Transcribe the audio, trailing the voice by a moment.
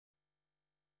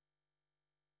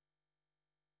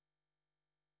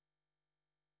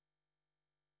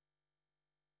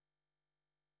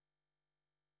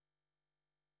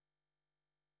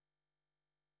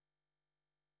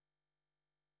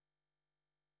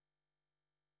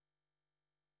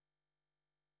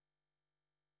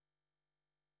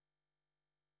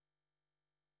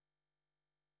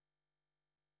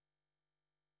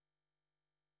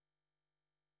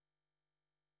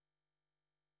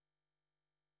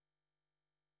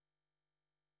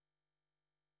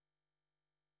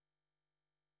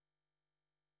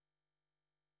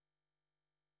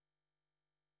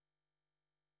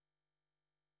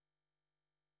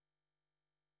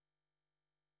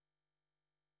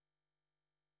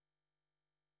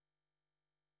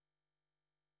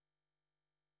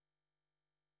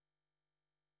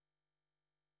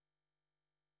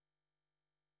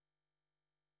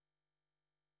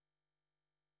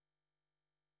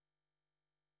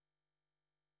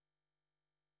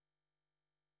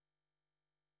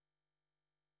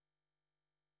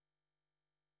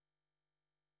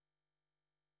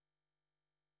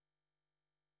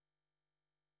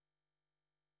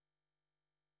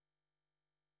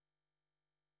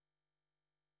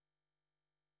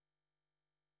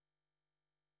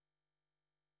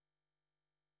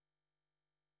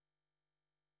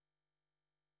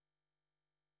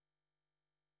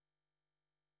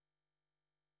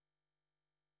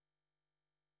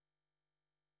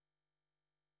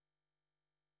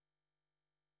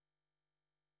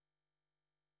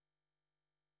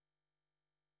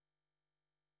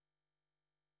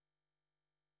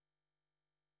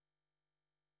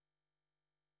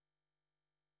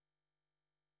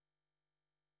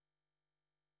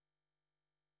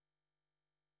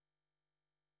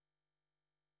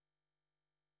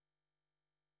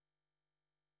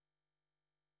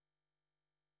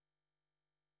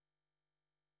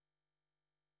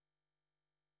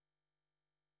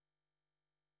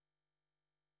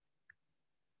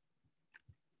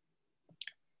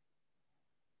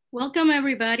Welcome,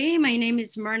 everybody. My name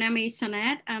is Myrna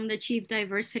Masonette. I'm the Chief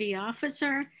Diversity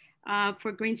Officer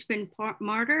for Greenspan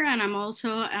Martyr, and I'm also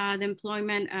the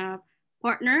employment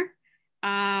partner.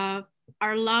 Our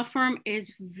law firm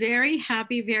is very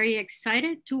happy, very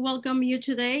excited to welcome you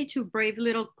today to Brave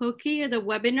Little Cookie, the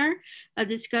webinar, a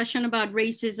discussion about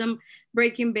racism,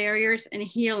 breaking barriers, and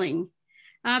healing.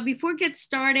 Before we get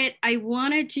started, I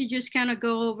wanted to just kind of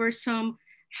go over some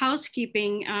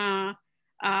housekeeping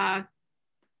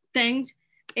things.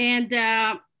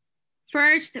 And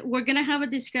first, we're gonna have a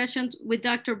discussion with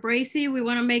Dr. Bracy. We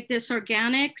wanna make this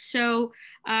organic. So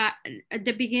at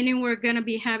the beginning, we're gonna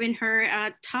be having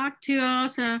her talk to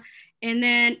us. And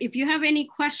then if you have any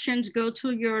questions, go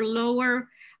to your lower,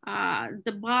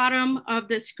 the bottom of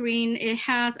the screen. It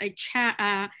has a chat,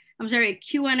 a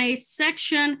Q&A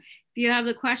section. If you have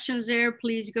the questions there,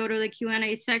 please go to the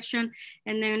Q&A section.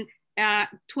 And then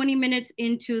 20 minutes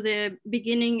into the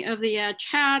beginning of the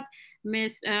chat,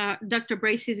 Dr.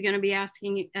 Bracy is going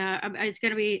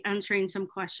to be answering some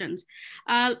questions.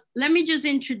 Let me just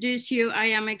introduce you. I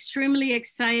am extremely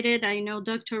excited. I know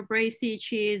Dr. Bracy.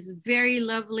 She is very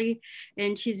lovely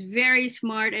and she's very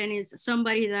smart and is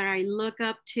somebody that I look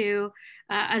up to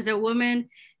as a woman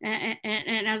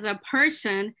and as a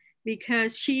person,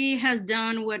 because she has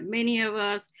done what many of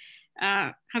us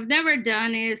have never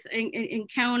done, is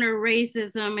encounter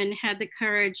racism and had the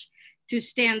courage to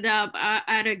stand up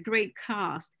at a great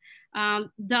cost.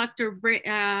 Dr.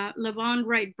 LaVon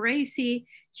Wright Bracy,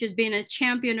 she's been a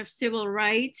champion of civil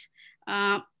rights.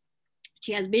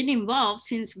 She has been involved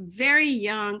since very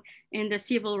young in the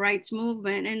civil rights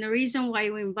movement. And the reason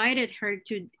why we invited her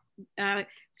to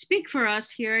speak for us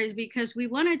here is because we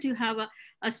wanted to have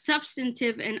a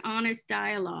substantive and honest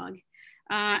dialogue.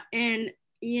 And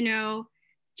you know,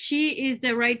 she is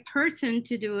the right person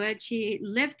to do it. She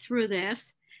lived through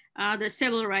this, the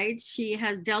civil rights. She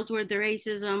has dealt with the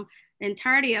racism the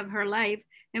entirety of her life.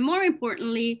 And more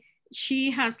importantly,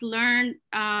 she has learned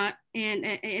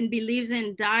and believes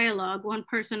in dialogue, one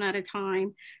person at a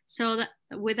time. So that,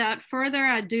 without further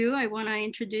ado, I want to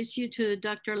introduce you to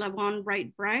Dr. LaVon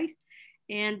Wright Bracy.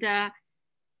 And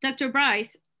Dr.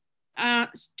 Bracy,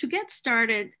 to get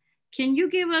started, can you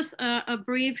give us a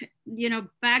brief,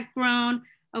 background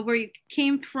of where you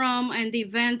came from and the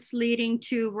events leading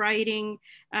to writing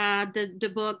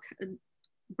the book,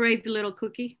 Brave Little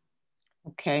Cookie?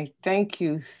 Okay, thank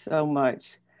you so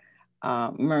much,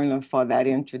 Myrna, for that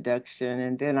introduction.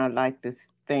 And then I'd like to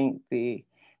thank the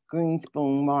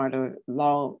Greenspan Martyr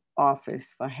Law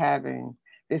Office for having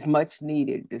this much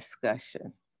needed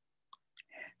discussion.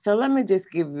 So let me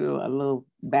just give you a little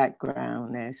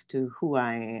background as to who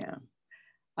I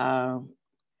am.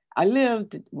 I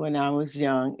lived when I was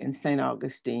young in St.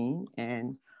 Augustine,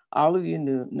 and all of you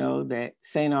know that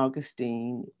St.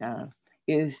 Augustine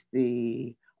is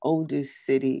the oldest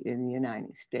city in the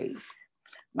United States.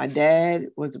 My dad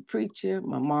was a preacher.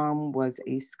 My mom was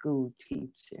a school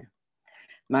teacher.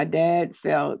 My dad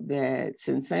felt that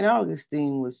since St.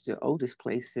 Augustine was the oldest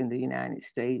place in the United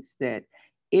States, that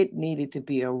it needed to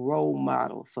be a role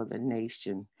model for the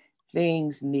nation.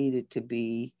 Things needed to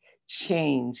be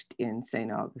changed in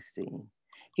St. Augustine.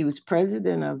 He was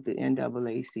president of the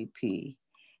NAACP,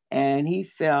 and he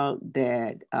felt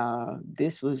that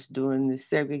this was during the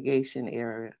segregation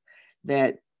era,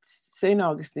 that St.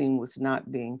 Augustine was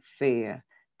not being fair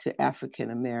to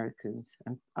African Americans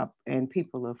and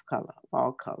people of color, of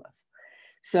all colors.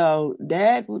 So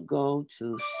Dad would go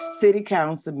to city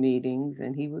council meetings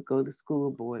and he would go to school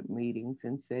board meetings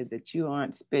and said that you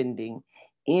aren't spending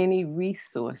any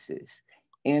resources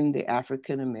in the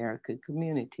African American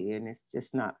community, and it's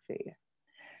just not fair.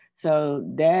 So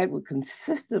Dad would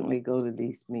consistently go to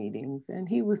these meetings, and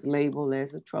he was labeled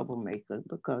as a troublemaker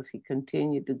because he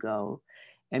continued to go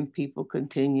and people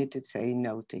continued to say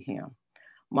no to him.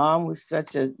 Mom was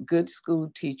such a good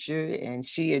school teacher and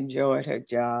she enjoyed her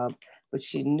job, but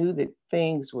she knew that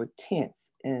things were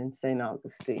tense in St.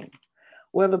 Augustine.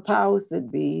 Well, the powers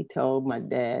that be told my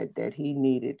dad that he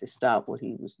needed to stop what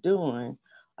he was doing,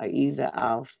 or either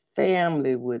our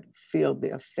family would feel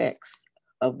the effects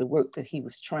of the work that he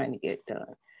was trying to get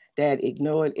done. Dad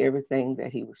ignored everything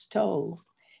that he was told.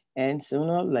 And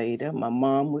sooner or later, my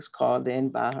mom was called in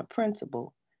by her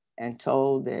principal and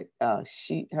told that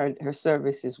her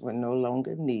services were no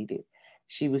longer needed.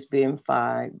 She was being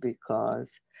fired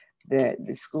because that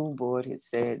the school board had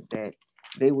said that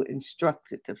they were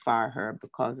instructed to fire her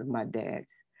because of my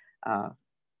dad's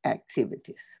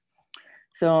activities.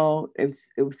 So it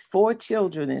was four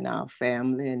children in our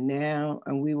family,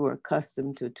 and we were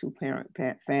accustomed to a two-parent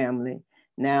family.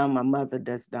 Now my mother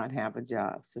does not have a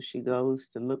job, so she goes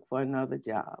to look for another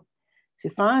job. She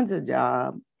finds a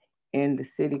job in the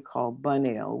city called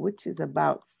Bunnell, which is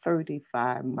about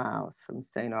 35 miles from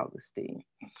St. Augustine.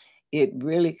 It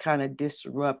really kind of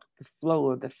disrupted the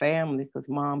flow of the family because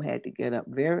mom had to get up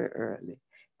very early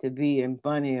to be in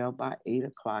Bunnell by 8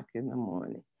 o'clock in the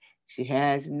morning. She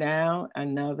has now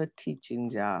another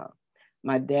teaching job.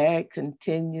 My dad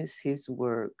continues his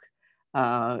work,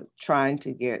 trying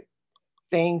to get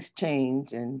things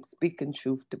changed and speaking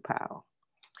truth to power.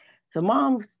 So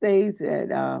mom stays at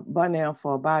Bunnell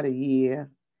for about a year,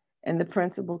 and the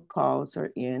principal calls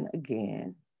her in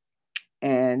again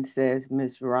and says,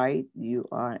 Miss Wright, you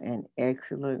are an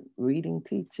excellent reading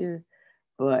teacher,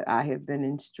 but I have been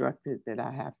instructed that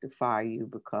I have to fire you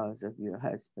because of your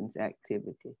husband's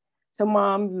activity. So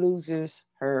mom loses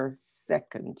her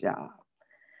second job.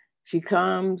 She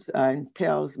comes and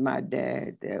tells my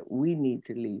dad that we need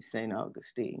to leave St.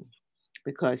 Augustine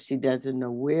because she doesn't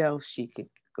know where else she could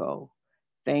go.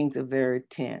 Things are very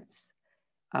tense.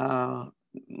 Uh,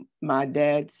 my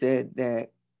dad said that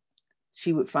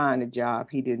she would find a job,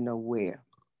 he didn't know where.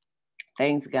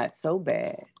 Things got so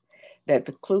bad that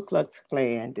the Ku Klux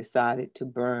Klan decided to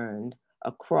burn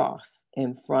a cross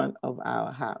in front of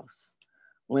our house.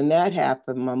 When that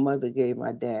happened, my mother gave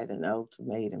my dad an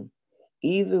ultimatum.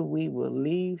 Either we will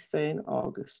leave St.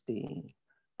 Augustine,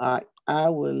 or I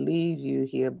will leave you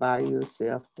here by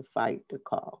yourself to fight the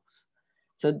cause.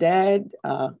 So dad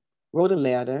wrote a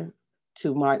letter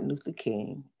to Martin Luther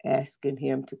King asking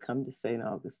him to come to St.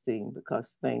 Augustine because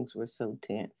things were so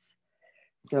tense.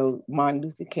 So Martin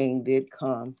Luther King did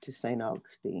come to St.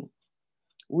 Augustine.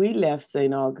 We left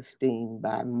St. Augustine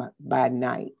by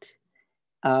night.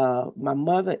 My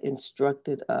mother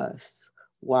instructed us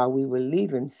while we were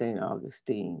leaving St.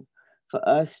 Augustine for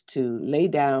us to lay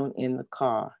down in the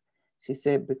car. She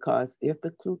said, because if the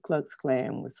Ku Klux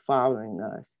Klan was following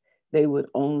us, they would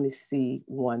only see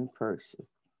one person.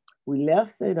 We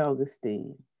left St.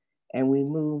 Augustine and we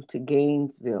moved to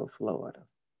Gainesville, Florida.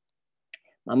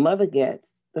 My mother gets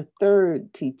the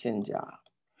third teaching job.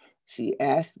 She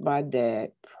asked my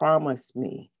dad, promise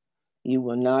me you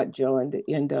will not join the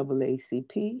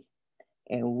NAACP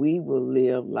and we will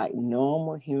live like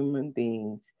normal human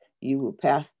beings. You will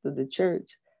pastor the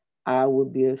church. I will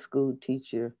be a school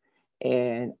teacher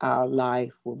and our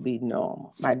life will be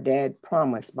normal. My dad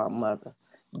promised my mother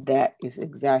that is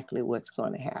exactly what's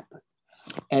going to happen.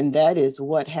 And that is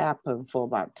what happened for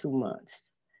about 2 months.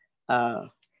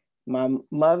 My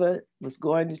mother was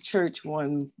going to church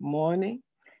one morning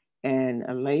and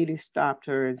a lady stopped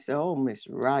her and said, oh, Miss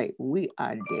Wright, we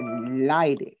are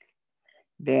delighted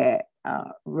that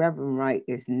Reverend Wright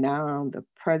is now the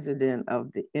president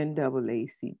of the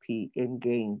NAACP in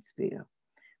Gainesville.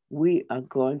 We are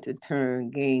going to turn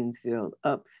Gainesville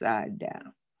upside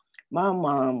down. My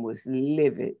mom was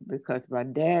livid because my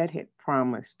dad had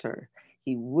promised her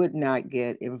he would not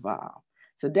get involved.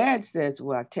 So dad says,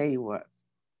 well, I tell you what,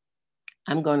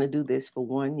 I'm going to do this for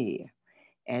 1 year.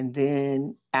 And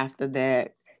then after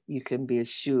that, you can be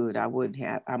assured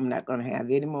I'm not going to have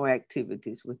any more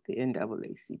activities with the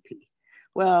NAACP.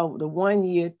 Well, the 1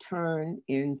 year turned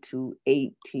into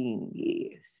 18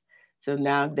 years. So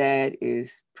now Dad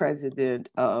is president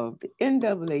of the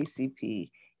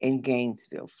NAACP in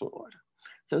Gainesville, Florida.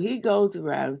 So he goes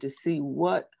around to see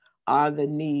what are the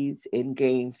needs in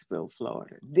Gainesville,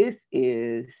 Florida. This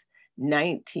is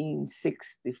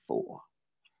 1964.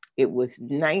 It was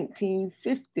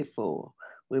 1954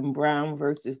 when Brown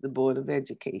versus the Board of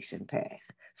Education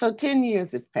passed. So 10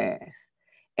 years have passed,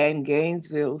 and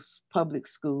Gainesville's public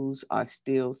schools are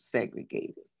still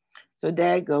segregated. So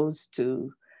Dad goes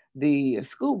to the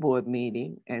school board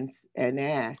meeting and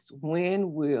asks,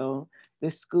 when will the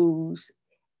schools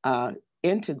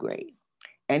integrate?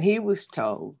 And he was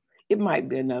told it might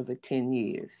be another 10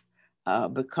 years.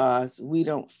 Because we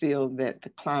don't feel that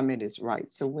the climate is right.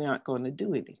 So we aren't going to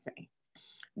do anything.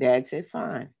 Dad said,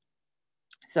 fine.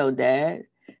 So Dad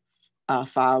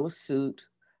filed a suit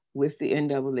with the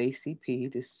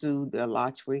NAACP to sue the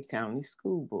Alachua County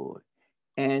School Board.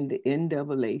 And the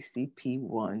NAACP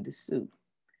won the suit.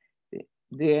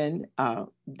 Then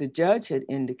the judge had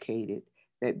indicated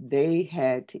that they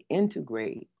had to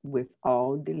integrate with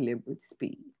all deliberate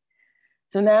speed.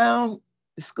 So now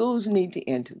the schools need to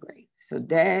integrate. So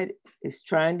Dad is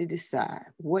trying to decide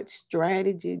what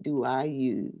strategy do I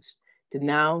use to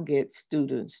now get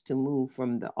students to move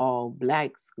from the all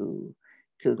Black school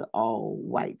to the all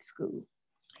white school.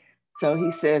 So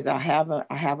he says, I have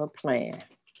a plan.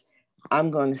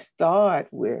 I'm going to start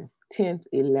with 10th,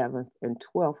 11th, and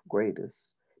 12th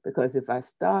graders, because if I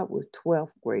start with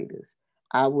 12th graders,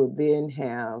 I will then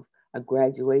have a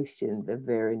graduation the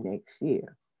very next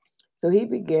year. So he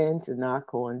began to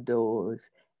knock on doors,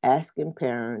 asking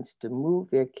parents to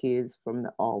move their kids from the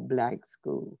all-black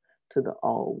school to the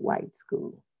all-white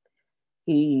school.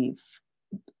 He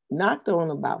knocked on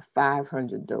about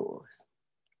 500 doors.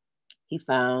 He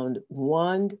found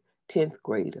one 10th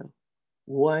grader,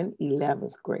 one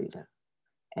 11th grader,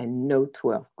 and no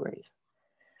 12th grader.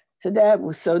 So Dad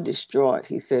was so distraught.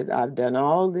 He says, I've done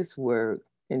all this work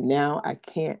and now I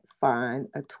can't find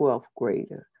a 12th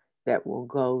grader that will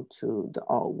go to the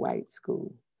all-white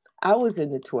school. I was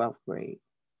in the 12th grade.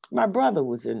 My brother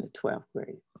was in the 12th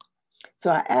grade.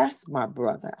 So I asked my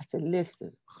brother, I said,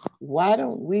 listen, why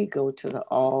don't we go to the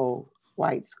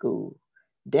all-white school?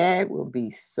 Dad will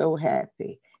be so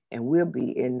happy and we'll be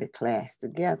in the class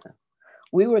together.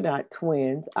 We were not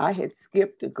twins. I had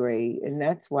skipped a grade, and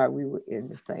that's why we were in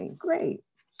the same grade.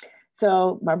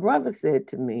 So my brother said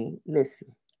to me,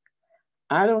 listen,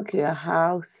 I don't care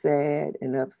how sad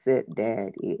and upset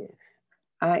Dad is.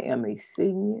 I am a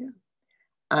senior.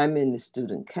 I'm in the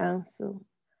student council.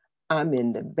 I'm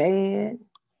in the band,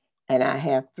 and I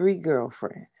have 3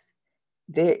 girlfriends.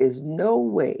 There is no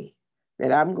way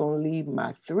that I'm going to leave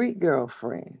my 3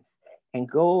 girlfriends and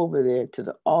go over there to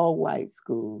the all-white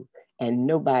school and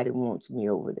nobody wants me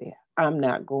over there. I'm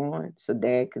not going so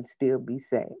Dad can still be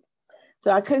sad. So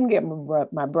I couldn't get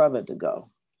my brother to go.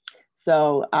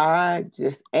 So I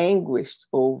just anguished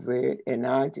over it and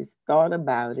I just thought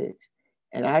about it.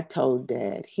 And I told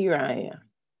Dad, here I am,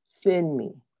 send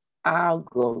me. I'll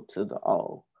go to the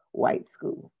all-white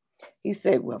school. He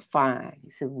said, well, fine. He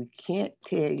said, we can't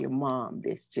tell your mom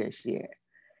this just yet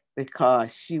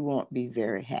because she won't be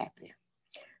very happy.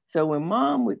 So when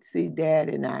Mom would see Dad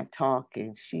and I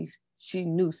talking, she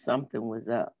knew something was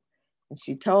up. And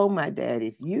she told my dad,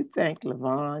 if you think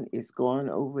LaVon is going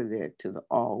over there to the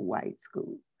all-white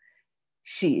school,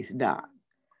 she is not.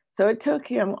 So it took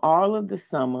him all of the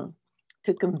summer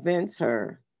to convince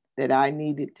her that I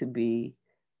needed to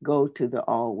go to the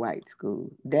all-white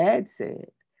school. Dad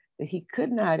said that he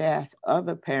could not ask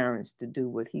other parents to do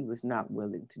what he was not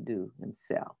willing to do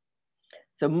himself.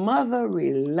 So Mother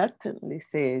reluctantly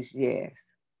says yes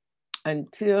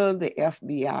until the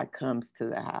FBI comes to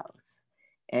the house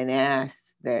and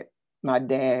asks that my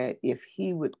dad if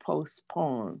he would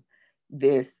postpone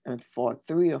this for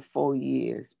 3 or 4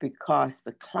 years because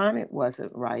the climate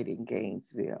wasn't right in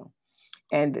Gainesville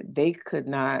and that they could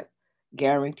not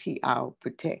guarantee our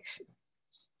protection.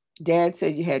 Dad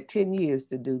said you had 10 years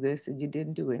to do this and you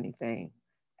didn't do anything.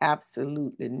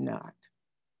 Absolutely not.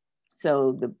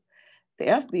 So the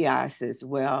FBI says,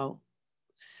 well,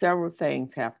 several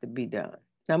things have to be done.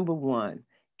 Number one,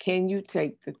 can you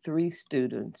take the 3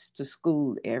 students to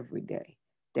school every day?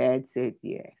 Dad said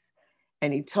yes.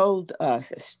 And he told us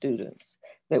as students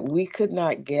that we could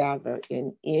not gather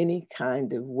in any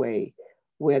kind of way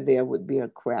where there would be a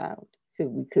crowd. Said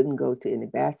we couldn't go to any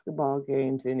basketball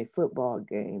games, any football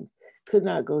games, could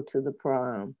not go to the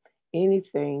prom,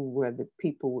 anything where the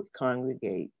people would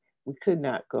congregate. We could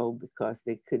not go because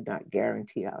they could not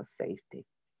guarantee our safety.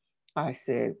 I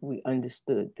said, we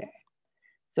understood that.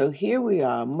 So here we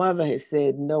are. Mother has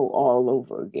said no all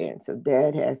over again. So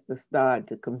Dad has to start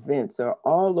to convince her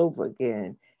all over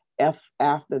again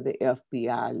after the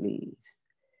FBI leaves.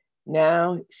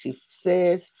 Now she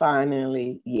says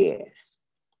finally yes.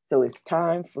 So it's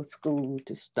time for school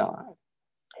to start.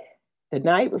 The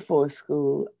night before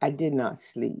school, I did not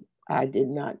sleep. I did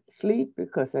not sleep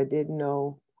because I didn't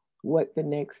know what the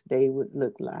next day would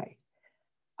look like.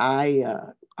 I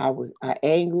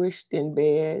anguished in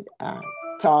bed. I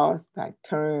tossed, I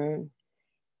turned,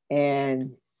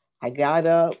 and I got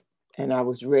up and I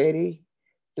was ready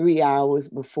 3 hours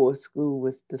before school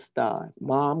was to start.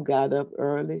 Mom got up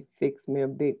early, fixed me a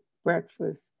big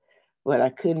breakfast, but I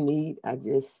couldn't eat. I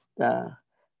was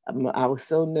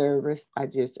so nervous. I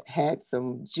just had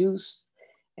some juice.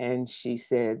 And she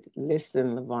said,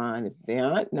 listen, LaVon, if they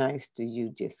aren't nice to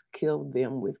you, just kill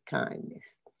them with kindness.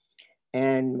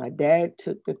 And my dad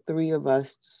took the 3 of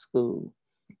us to school.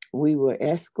 We were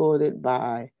escorted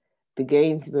by the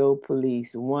Gainesville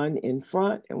police, one in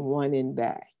front and one in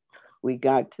back. We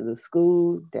got to the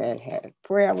school. Dad had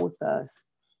prayer with us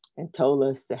and told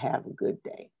us to have a good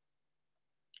day.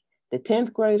 The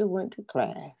 10th grader went to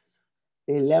class.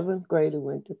 The 11th grader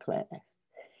went to class.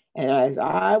 And as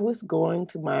I was going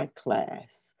to my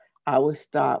class, I was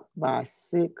stopped by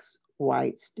 6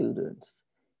 white students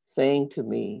saying to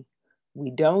me,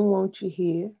 we don't want you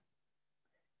here,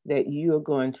 that you are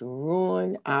going to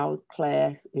ruin our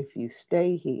class if you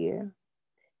stay here.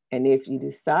 And if you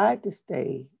decide to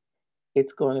stay,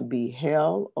 it's going to be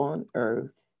hell on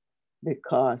earth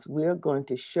because we're going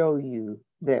to show you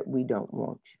that we don't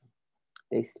want you.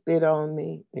 They spit on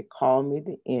me. They called me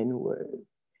the N-word.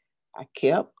 I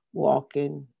kept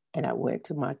walking and I went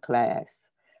to my class.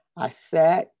 I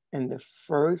sat in the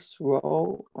first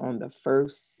row on the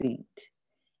first seat.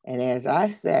 And as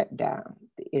I sat down,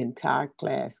 the entire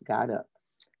class got up,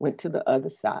 went to the other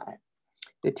side.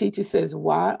 The teacher says,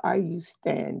 "Why are you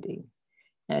standing?"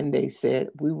 And they said,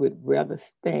 "We would rather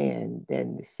stand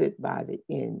than to sit by the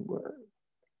N-word."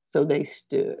 So they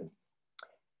stood.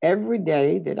 Every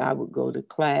day that I would go to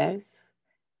class,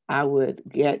 I would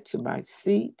get to my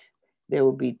seat. There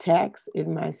would be tacks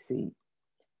in my seat.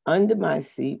 Under my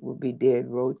seat would be dead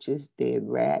roaches, dead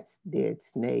rats, dead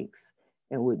snakes,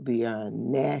 and would be a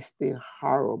nasty,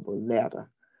 horrible letter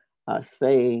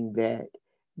saying that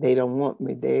they don't want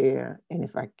me there, and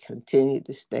if I continued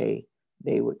to stay,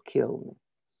 they would kill me.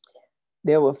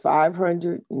 There were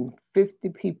 550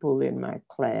 people in my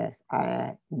class.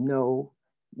 I know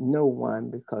no one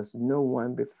because no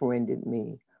one befriended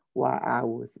me while I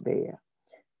was there.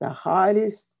 The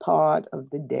hardest part of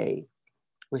the day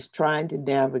was trying to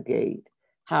navigate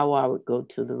how I would go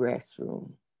to the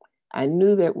restroom. I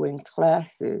knew that when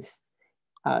classes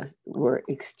were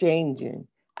exchanging,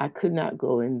 I could not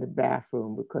go in the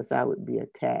bathroom because I would be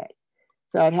attacked.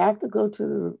 So I'd have to go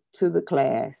to the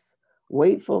class,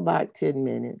 wait for about 10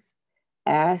 minutes,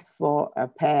 ask for a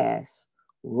pass,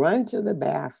 run to the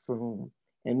bathroom,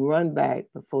 and run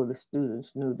back before the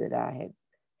students knew that I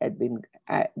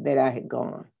had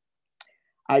gone.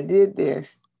 I did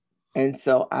this, and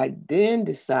so I then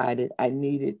decided I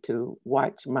needed to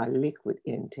watch my liquid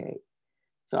intake.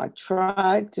 So I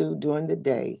tried to, during the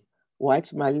day,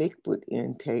 watch my liquid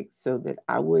intake so that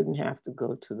I wouldn't have to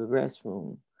go to the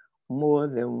restroom more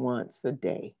than once a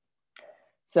day.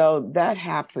 So that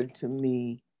happened to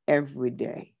me every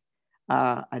day.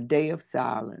 A day of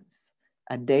silence,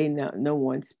 a day no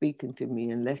one speaking to me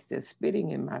unless they're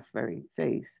spitting in my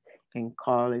face and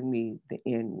calling me the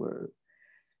N-word.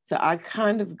 So I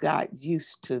kind of got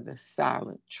used to the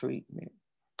silent treatment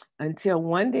until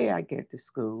one day I get to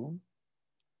school.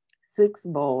 6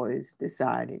 boys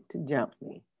decided to jump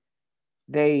me.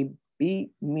 They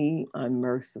beat me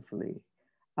unmercifully.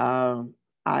 Um,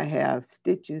 I have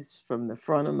stitches from the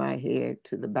front of my head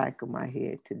to the back of my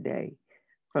head today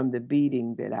from the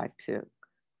beating that I took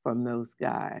from those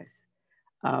guys.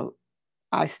 Uh,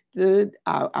 I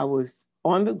was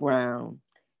on the ground.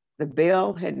 The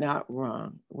bell had not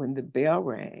rung. When the bell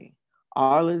rang,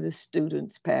 all of the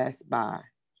students passed by.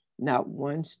 Not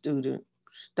one student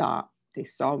stopped. They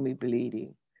saw me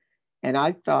bleeding. And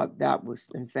I thought that was,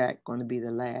 in fact, going to be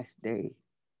the last day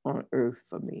on earth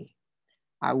for me.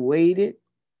 I waited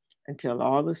until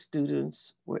all the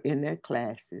students were in their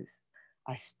classes.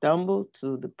 I stumbled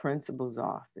to the principal's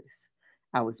office.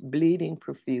 I was bleeding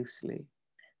profusely,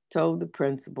 told the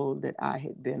principal that I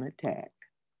had been attacked.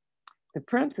 The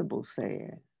principal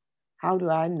said, "How do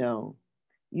I know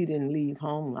you didn't leave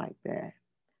home like that?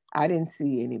 I didn't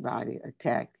see anybody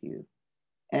attack you.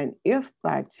 And if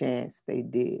by chance they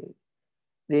did,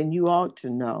 then you ought to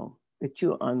know that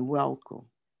you're unwelcome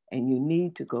and you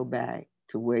need to go back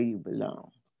to where you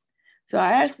belong." So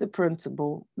I asked the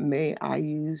principal, "May I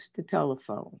use the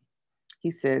telephone?"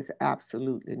 He says,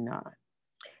 "Absolutely not."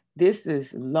 This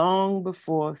is long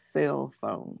before cell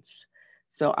phones.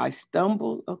 So I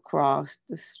stumbled across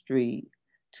the street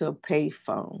to a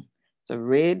payphone. It's a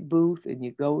red booth, and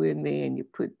you go in there and you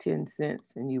put 10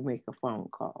 cents and you make a phone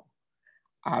call.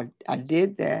 I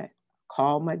did that,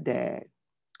 called my dad,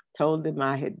 told him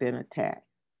I had been attacked.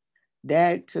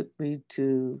 Dad took me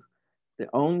to the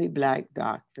only Black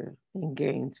doctor in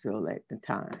Gainesville at the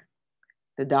time.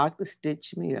 The doctor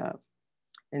stitched me up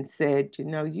and said,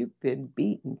 "You've been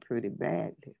beaten pretty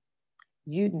badly.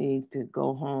 You need to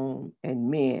go home and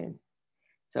mend."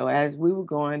 So as we were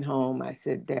going home, I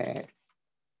said, "Dad,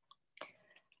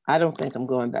 I don't think I'm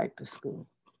going back to school."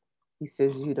 He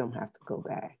says, "You don't have to go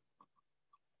back."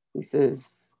 He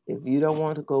says, "If you don't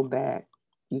want to go back,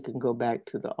 you can go back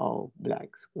to the all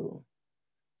Black school."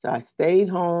 So I stayed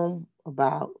home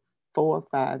about 4 or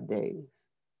 5 days.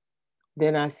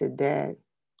 Then I said, "Dad,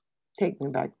 take me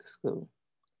back to school."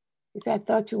 He said, "I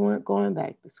thought you weren't going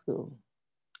back to school."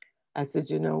 I said,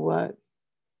 "You know what?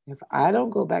 If I don't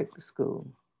go back to school,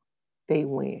 they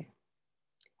win.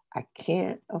 I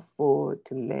can't afford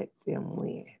to let them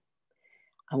win.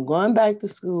 I'm going back to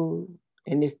school,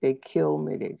 and if they kill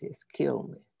me, they just kill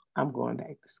me. I'm going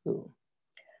back to school."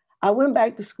 I went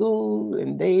back to school,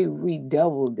 and they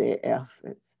redoubled their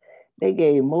efforts. They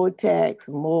gave more tax,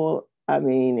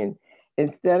 and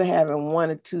instead of having 1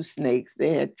 or 2 snakes,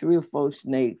 they had 3 or 4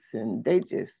 snakes, and they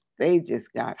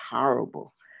just got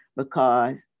horrible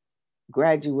because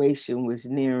graduation was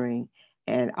nearing,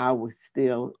 and I was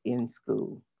still in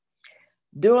school.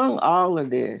 During all of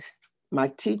this, my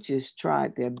teachers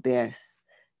tried their best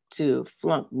to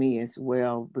flunk me as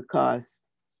well because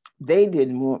they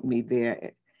didn't want me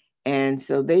there. And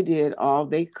so they did all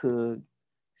they could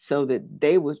so that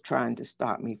they was trying to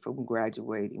stop me from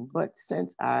graduating. But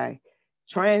since I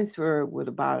transferred with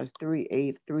about a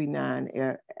 3.8,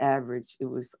 3.9 average, it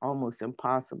was almost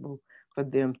impossible for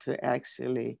them to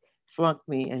actually flunk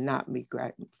me and not me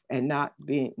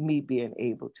being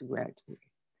able to graduate.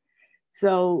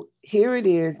 So here it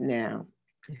is now.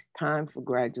 It's time for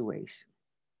graduation.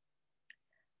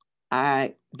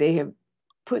 They have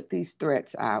put these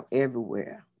threats out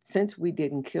everywhere. Since we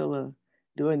didn't kill her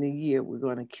during the year, we're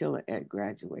going to kill her at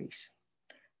graduation.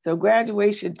 So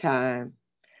graduation time,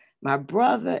 my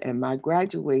brother and my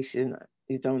graduation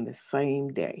is on the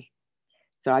same day.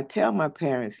 So I tell my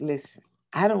parents, listen,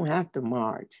 I don't have to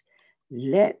march.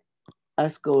 Let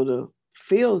us go to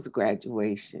Phil's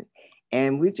graduation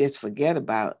and we just forget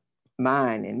about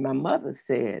mine. And my mother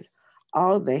said,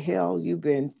 all the hell you've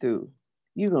been through,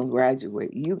 you're going to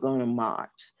graduate, you're going to march.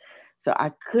 So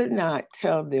I could not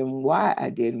tell them why I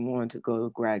didn't want to go to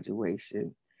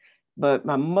graduation, but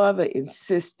my mother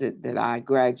insisted that I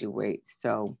graduate.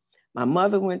 So my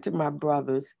mother went to my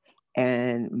brother's,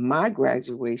 and my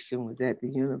graduation was at the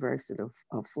University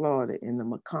of Florida in the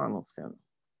McConnell Center.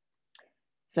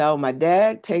 So my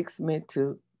dad takes me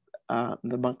to the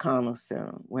McConnell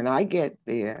Center. When I get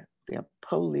there are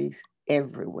police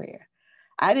everywhere.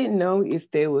 I didn't know if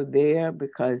they were there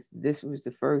because this was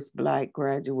the first Black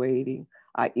graduating,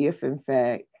 or if in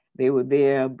fact they were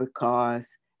there because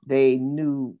they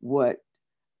knew what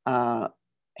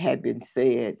had been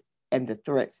said and the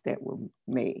threats that were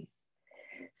made.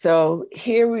 So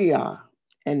here we are.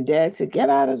 And Dad said, get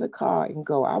out of the car and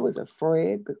go. I was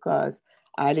afraid because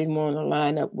I didn't want to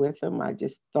line up with them. I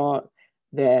just thought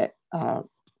that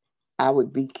I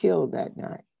would be killed that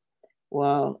night.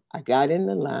 Well, I got in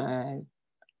the line.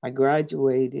 I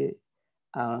graduated,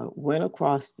 went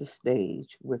across the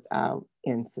stage without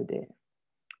incident.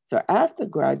 So after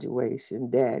graduation,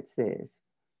 Dad says,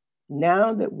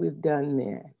 now that we've done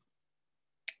that,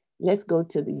 let's go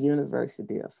to the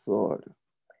University of Florida.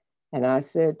 And I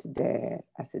said to Dad,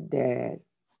 Dad,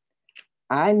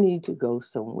 I need to go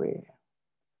somewhere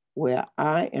where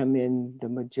I am in the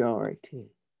majority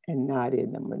and not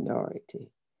in the minority.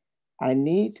 I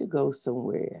need to go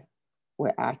somewhere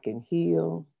where I can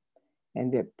heal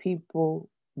and that people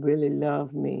really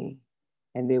love me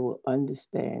and they will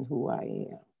understand who I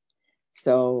am.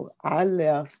 So I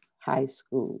left high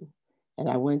school and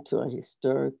I went to a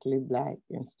historically Black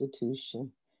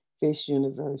institution, Fisk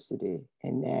University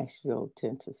in Nashville,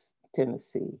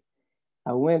 Tennessee.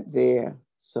 I went there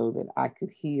so that I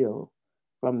could heal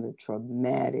from the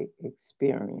traumatic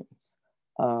experience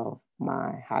of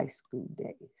my high school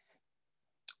days.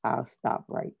 I'll stop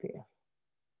right there.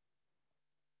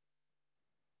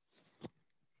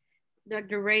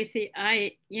 Dr. Bracy,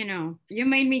 you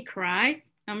made me cry.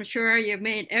 I'm sure you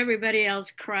made everybody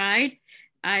else cry.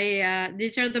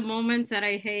 These are the moments that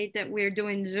I hate that we're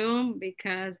doing Zoom,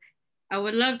 because I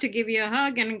would love to give you a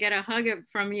hug and get a hug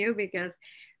from you, because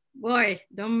boy,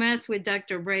 don't mess with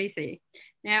Dr. Bracy.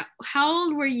 Now, how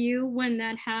old were you when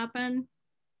that happened?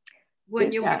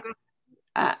 When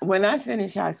I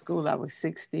finished high school, I was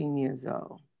 16 years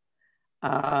old.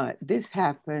 This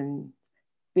happened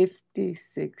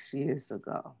 56 years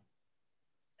ago.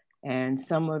 And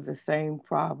some of the same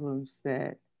problems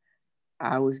that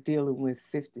I was dealing with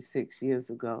 56 years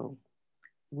ago,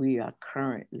 we are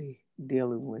currently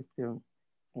dealing with them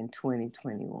in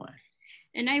 2021.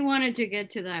 And I wanted to get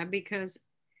to that because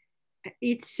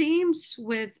it seems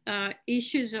with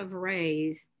issues of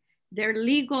race, they're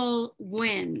legal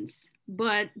wins,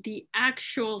 but the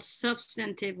actual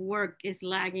substantive work is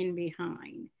lagging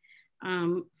behind.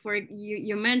 For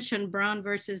you mentioned Brown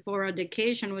versus Board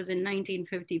Education was in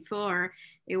 1954.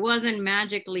 It wasn't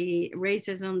magically,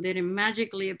 racism didn't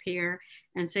magically appear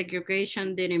and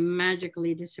segregation didn't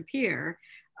magically disappear.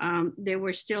 There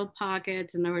were still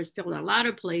pockets and there were still a lot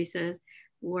of places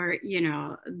where,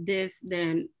 this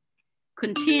then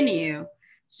continue.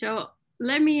 So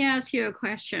let me ask you a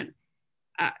question.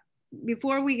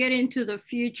 Before we get into the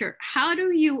future, how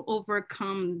do you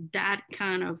overcome that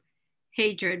kind of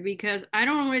hatred? Because I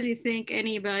don't really think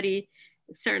anybody,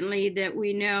 certainly that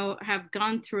we know, have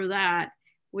gone through that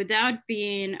without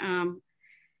being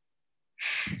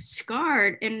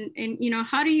scarred. And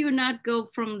how do you not go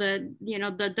from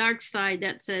the dark side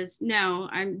that says, no,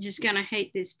 I'm just gonna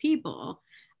hate these people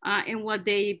and what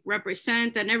they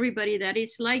represent and everybody that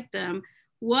is like them,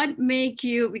 what make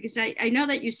you, because I know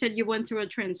that you said you went through a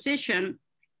transition.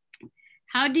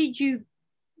 How did you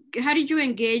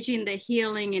engage in the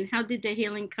healing, and how did the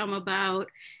healing come about,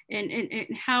 and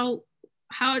how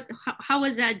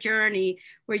was that journey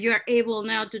where you are able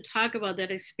now to talk about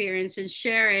that experience and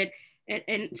share it,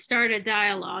 and start a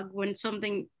dialogue when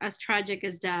something as tragic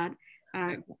as that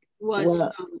was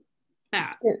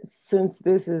bad? Since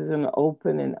this is an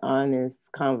open and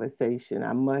honest conversation,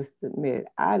 I must admit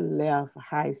I left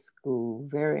high school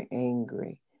very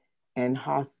angry and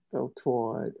hostile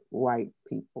toward white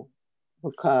people,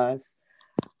 because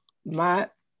I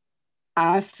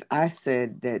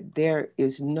said that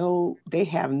they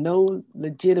have no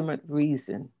legitimate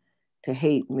reason to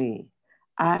hate me.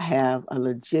 I have a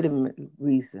legitimate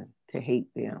reason to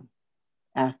hate them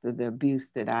after the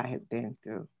abuse that I have been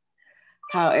through.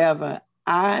 However,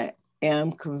 I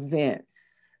am convinced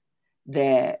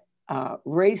that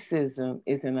racism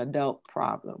is an adult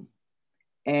problem,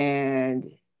 and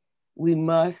we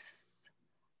must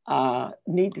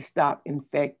need to stop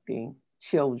infecting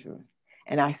children.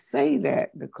 And I say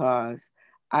that because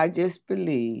I just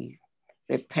believe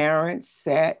that parents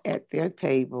sat at their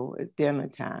table at dinner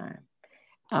time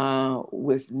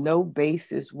with no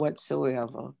basis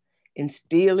whatsoever,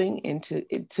 instilling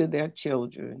into their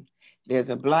children, there's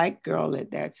a Black girl at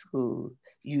that school,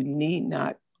 you need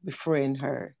not befriend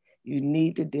her, you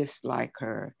need to dislike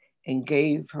her, and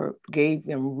gave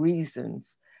them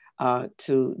reasons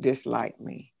to dislike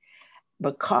me.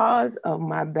 Because of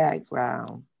my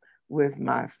background, with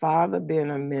my father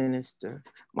being a minister,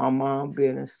 my mom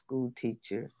being a school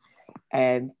teacher,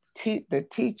 and the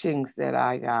teachings that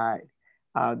I got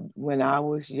when I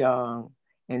was young,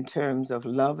 in terms of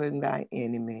loving thy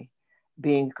enemy,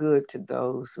 being good to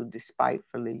those who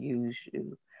despitefully use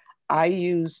you, I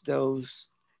use those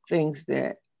things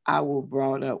that I was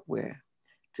brought up with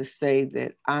to say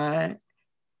that I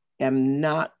am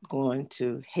not going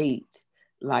to hate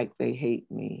like they hate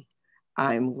me.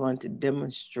 I'm going to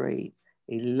demonstrate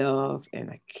a love and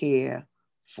a care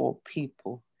for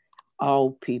people,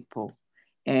 all people.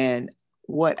 And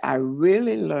what I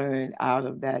really learned out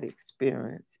of that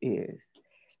experience is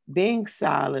being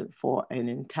silent for an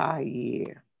entire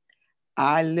year.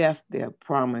 I left there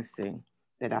promising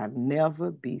that I'd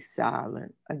never be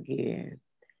silent again,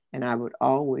 and I would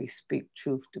always speak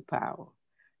truth to power.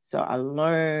 So I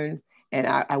learned, and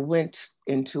I went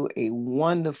into a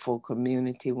wonderful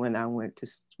community when I went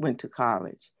to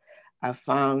college. I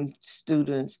found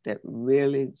students that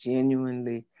really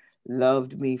genuinely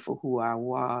loved me for who I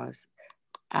was.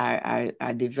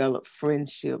 I developed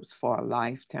friendships for a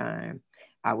lifetime.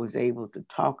 I was able to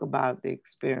talk about the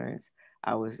experience.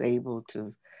 I was able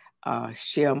to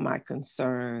share my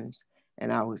concerns,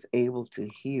 and I was able to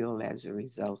heal as a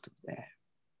result of that.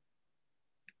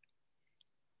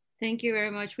 Thank you very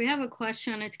much. We have a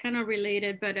question. It's kind of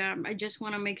related, but I just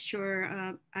want to make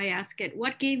sure I ask it.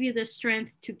 What gave you the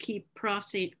strength to keep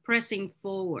pressing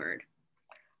forward?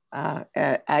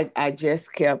 I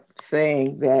just kept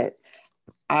saying that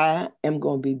I am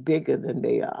going to be bigger than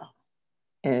they are,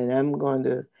 and I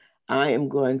am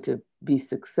going to be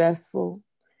successful,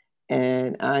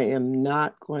 and I am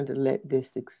not going to let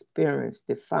this experience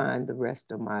define the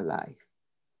rest of my life.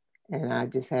 And I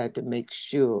just had to make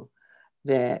sure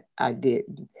that I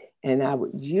didn't. And I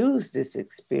would use this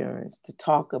experience to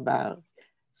talk about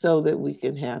so that we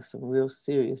can have some real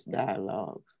serious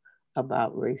dialogues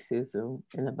about racism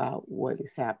and about what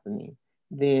is happening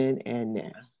then and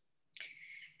now.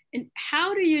 And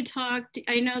how do you talk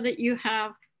I know that you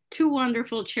have two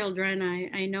wonderful children.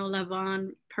 I know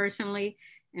LaVon personally,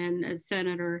 and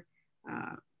Senator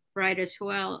Wright as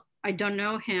well. I don't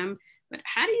know him, but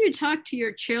how do you talk to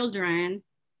your children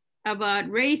about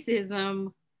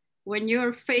racism when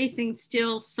you're facing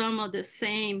still some of the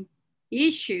same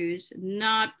issues,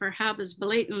 not perhaps as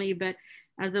blatantly, but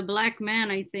as a Black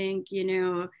man, I think,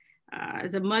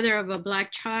 as a mother of a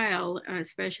Black child,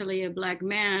 especially a Black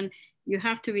man, you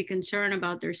have to be concerned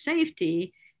about their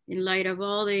safety in light of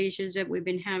all the issues that we've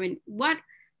been having.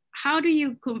 How do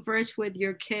you converse with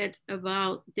your kids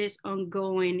about this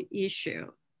ongoing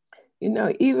issue?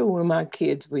 Even when my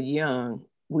kids were young,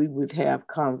 we would have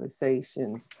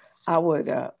conversations.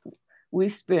 We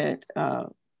spent a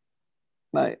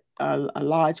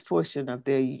large portion of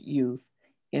their youth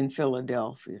in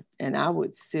Philadelphia, and I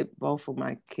would sit both of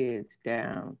my kids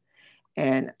down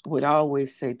and would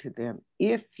always say to them,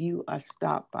 if you are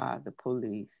stopped by the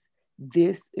police,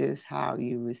 this is how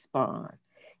you respond.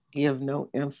 Give no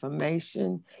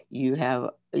information. You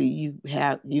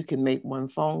can make one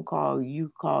phone call.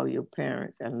 You call your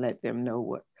parents and let them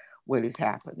know what is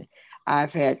happening.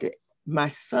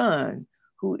 My son,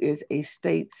 who is a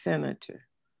state senator.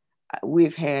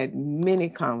 We've had many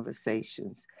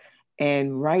conversations,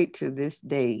 and right to this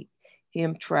day,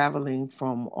 him traveling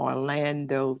from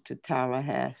Orlando to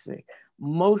Tallahassee,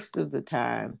 most of the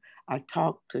time I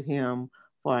talk to him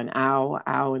for an hour,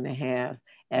 hour and a half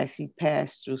as he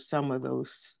passed through some of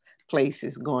those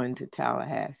places going to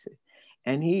Tallahassee.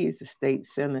 And he is a state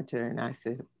senator. And I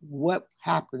said, what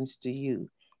happens to you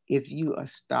if you are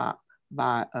stopped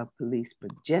by a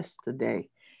policeman just today?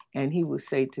 And he would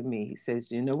say to me, he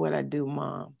says, you know what I do,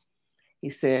 Mom? He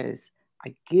says,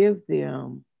 I give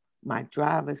them my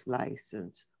driver's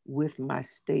license with my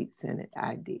state Senate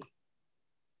ID.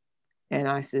 And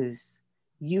I says,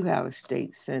 you have a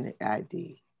state Senate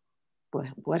ID, but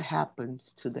what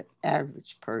happens to the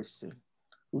average person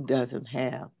who doesn't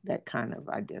have that kind of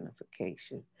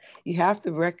identification? You have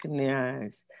to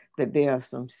recognize that there are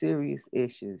some serious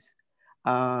issues.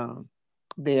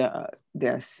 There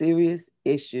are serious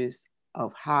issues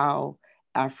of how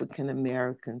African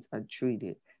Americans are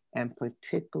treated, and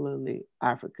particularly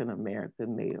African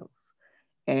American males.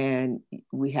 And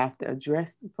we have to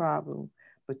address the problem,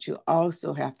 but you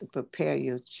also have to prepare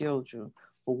your children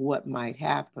for what might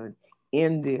happen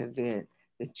in the event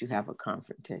that you have a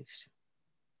confrontation.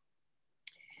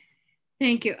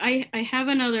 Thank you. I have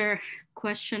another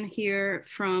question here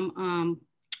from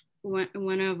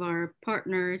one of our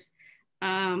partners.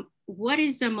 What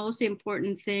is the most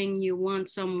important thing you want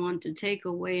someone to take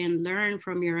away and learn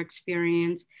from your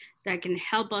experience that can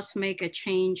help us make a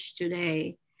change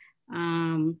today?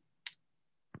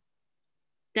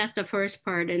 That's the first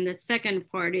part. And the second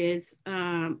part is,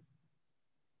 well,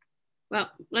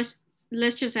 let's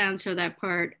just answer that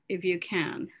part if you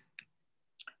can.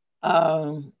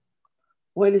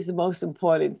 What is the most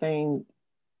important thing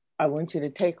I want you to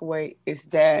take away is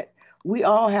that we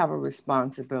all have a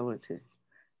responsibility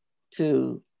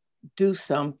to do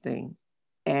something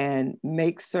and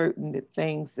make certain that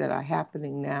things that are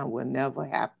happening now will never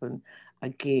happen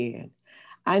again.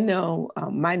 I know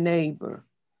my neighbor,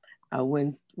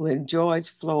 when George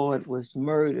Floyd was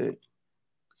murdered,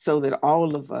 so that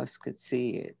all of us could see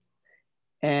it,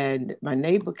 and my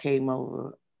neighbor came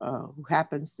over, who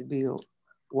happens to be a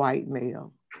white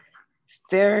male,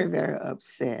 very, very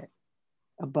upset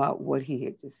about what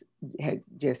he had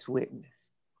just witnessed.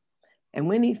 And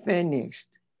when he finished,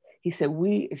 he said,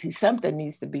 something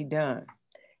needs to be done.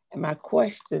 And my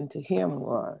question to him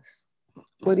was,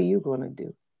 what are you going to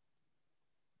do?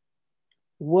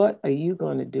 What are you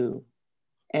going to do?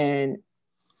 And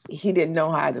he didn't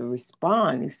know how to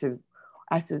respond.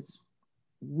 I said,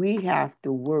 we have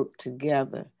to work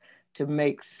together to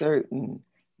make certain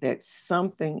that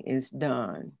something is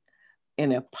done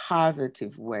in a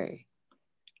positive way,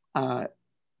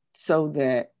 so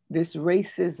that this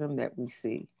racism that we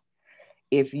see,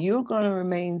 if you're going to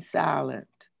remain silent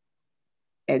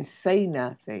and say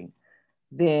nothing,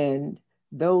 then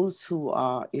those who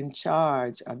are in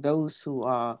charge or those who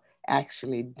are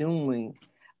actually doing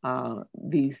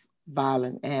these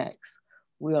violent acts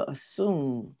will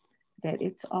assume that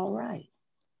it's all right.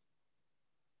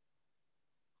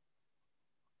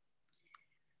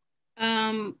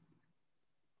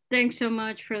 Thanks so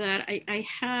much for that. I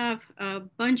have a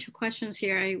bunch of questions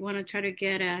here. I want to try to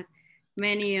get at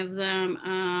many of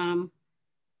them.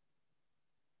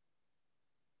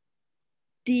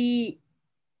 You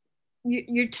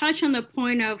touch on the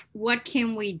point of what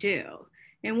can we do?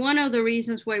 And one of the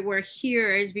reasons why we're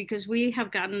here is because we have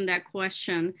gotten that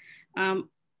question.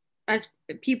 As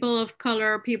people of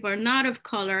color, people are not of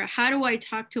color, how do I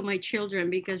talk to my children?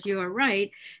 Because you are right,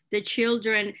 the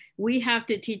children, we have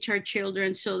to teach our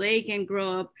children so they can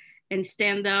grow up and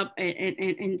stand up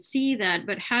and see that.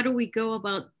 But how do we go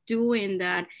about doing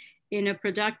that in a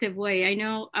productive way? I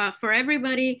know for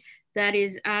everybody that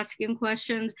is asking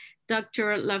questions,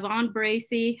 Dr. LaVon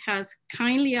Bracy has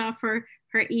kindly offered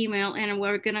her email, and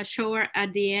we're gonna show her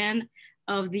at the end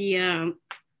of the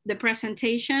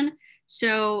presentation.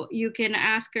 So you can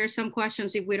ask her some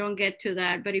questions if we don't get to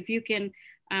that. But if you can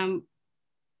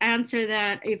answer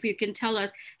that, if you can tell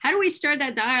us, how do we start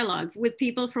that dialogue with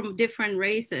people from different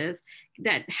races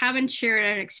that haven't shared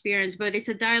an experience, but it's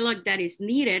a dialogue that is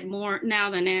needed more now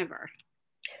than ever?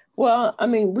 Well, I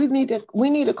mean, we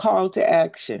need a call to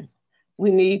action.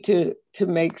 We need to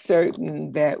make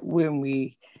certain that when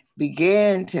we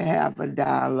begin to have a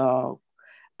dialogue,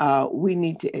 we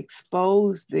need to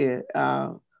expose the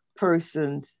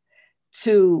persons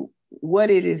to what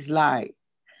it is like.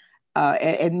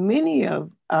 And many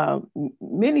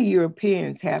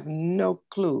Europeans have no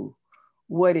clue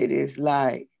what it is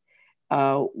like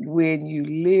when you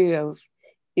live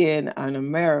in an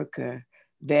America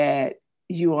that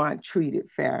you aren't treated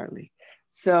fairly.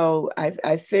 So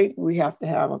I think we have to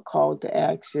have a call to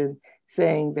action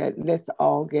saying that let's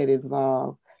all get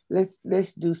involved.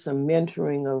 Let's do some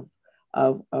mentoring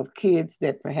of kids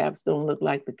that perhaps don't look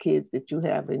like the kids that you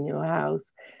have in your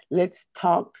house. Let's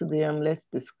talk to them. Let's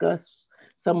discuss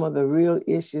some of the real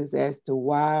issues as to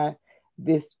why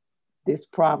this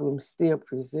problem still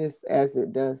persists as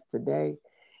it does today.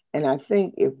 And I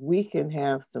think if we can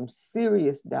have some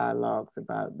serious dialogues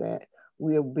about that,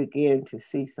 we'll begin to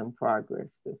see some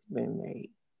progress that's been made.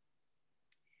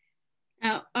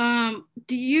 Now,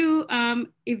 do you,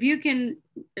 if you can,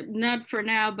 not for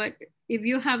now, but if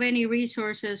you have any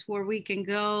resources where we can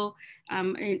go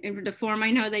in the form,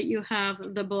 I know that you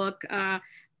have the book,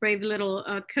 Brave Little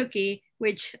Cookie,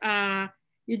 which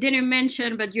you didn't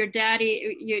mention, but your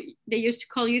daddy, they used to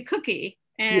call you Cookie.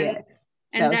 Yes,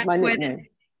 and that's my nickname.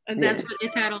 And that's what the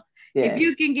title. Yes. If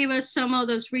you can give us some of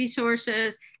those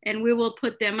resources and we will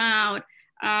put them out.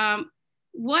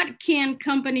 What can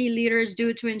company leaders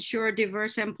do to ensure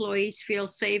diverse employees feel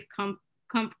safe,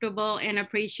 comfortable, and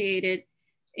appreciated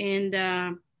in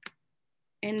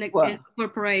in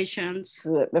corporations?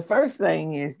 The first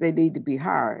thing is they need to be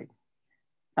hired.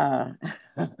 And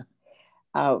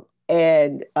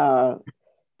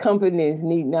companies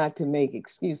need not to make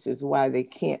excuses why they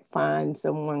can't find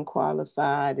someone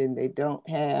qualified and they don't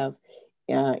have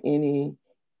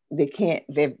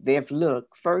they've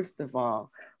looked. First of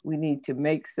all, we need to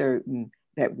make certain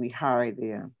that we hire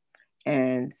them.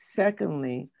 And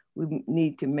secondly, we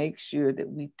need to make sure that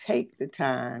we take the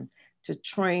time to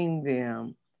train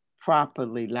them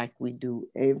properly like we do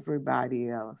everybody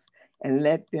else, and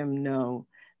let them know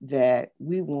that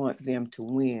we want them to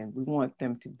win. We want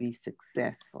them to be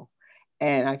successful.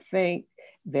 And I think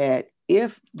that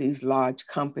if these large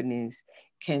companies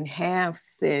can have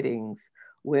settings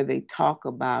where they talk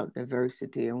about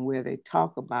diversity and where they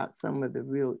talk about some of the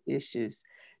real issues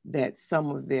that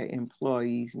some of their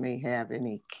employees may have in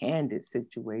a candid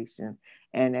situation,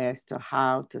 and as to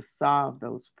how to solve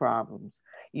those problems,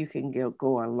 you can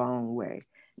go a long way.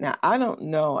 Now, I don't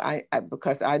know,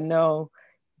 because I know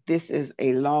this is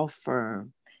a law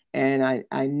firm, and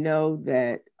I know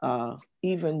that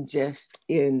even just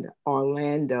in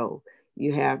Orlando,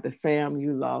 you have the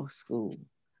FAMU Law School.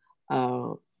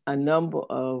 A number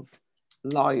of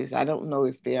lawyers, I don't know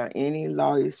if there are any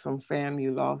lawyers from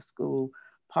FAMU Law School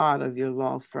part of your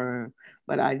law firm,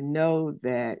 but I know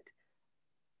that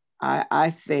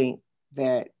I think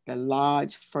that the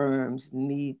large firms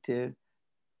need to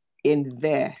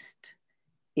invest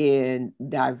in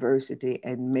diversity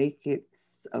and make it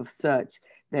of such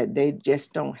that they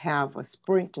just don't have a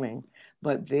sprinkling,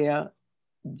 but their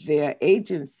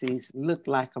agencies look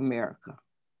like America.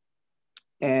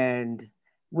 And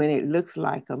when it looks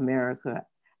like America,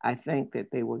 I think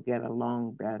that they will get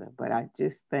along better. But I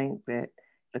just think that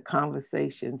the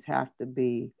conversations have to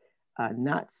be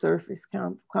not surface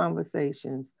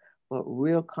conversations, but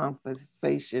real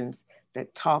conversations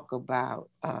that talk about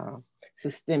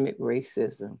systemic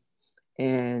racism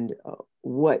and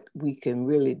what we can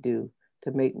really do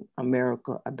to make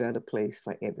America a better place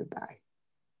for everybody.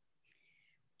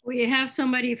 We have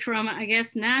somebody from, I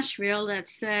guess, Nashville that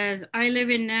says, I live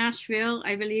in Nashville.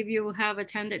 I believe you have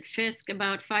attended Fisk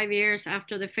about 5 years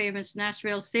after the famous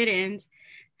Nashville sit-ins.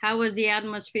 How was the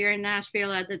atmosphere in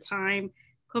Nashville at the time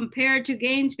compared to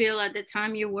Gainesville at the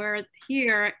time you were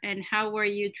here? And how were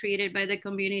you treated by the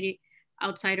community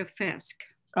outside of Fisk?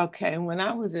 Okay, when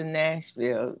I was in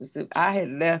Nashville, I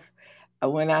had left,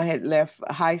 when I had left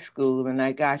high school, when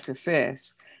I got to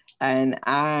Fisk, and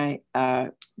I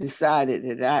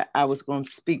decided that I was going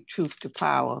to speak truth to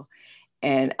power.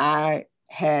 And I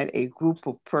had a group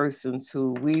of persons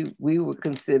who we were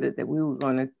considered that we were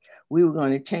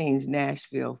going to change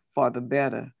Nashville for the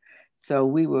better. So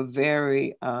we were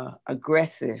very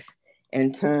aggressive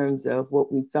in terms of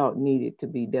what we thought needed to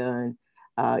be done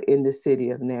in the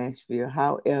city of Nashville.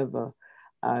 However,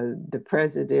 the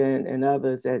president and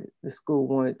others at the school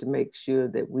wanted to make sure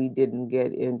that we didn't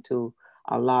get into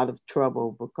a lot of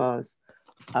trouble, because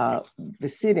the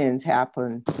sit-ins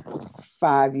happened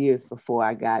 5 years before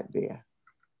I got there.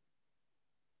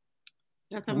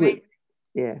 That's amazing.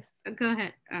 Yes. Go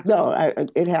ahead. No,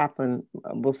 it happened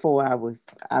before I was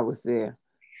there.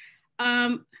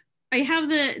 I have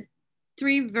the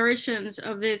 3 versions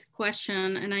of this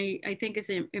question, and I think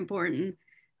it's important.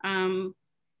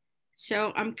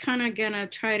 So I'm kind of gonna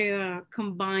try to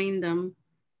combine them.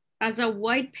 As a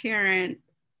white parent,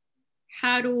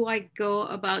 how do I go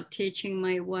about teaching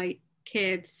my white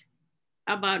kids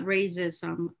about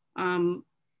racism?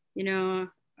 You know,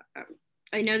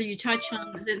 I know that you touched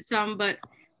on it some, but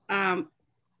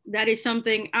that is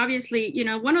something, obviously, you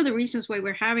know, one of the reasons why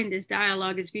we're having this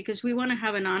dialogue is because we want to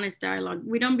have an honest dialogue.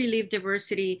 We don't believe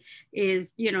diversity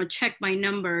is, you know, check my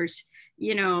numbers.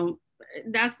 You know,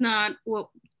 that's not what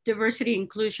diversity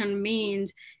inclusion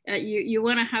means. You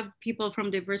want to have people from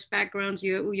diverse backgrounds.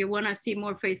 You want to see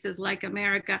more faces like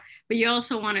America, but you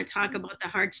also want to talk about the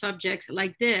hard subjects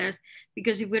like this,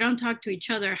 because if we don't talk to each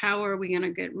other, how are we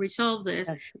going to resolve this?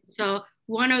 So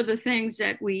one of the things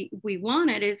that we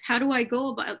wanted is, how do I go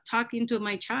about talking to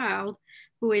my child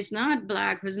who is not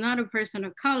Black, who's not a person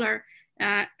of color,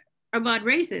 about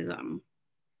racism?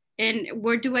 And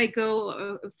where do I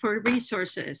go for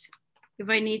resources if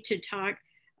I need to talk,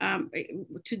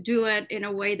 to do it in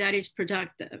a way that is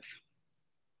productive?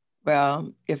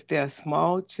 Well, if they're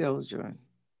small children,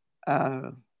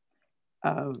 uh,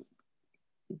 uh,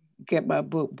 get my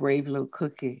book, Brave Little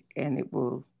Cookie, and it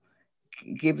will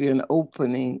give you an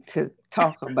opening to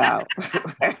talk about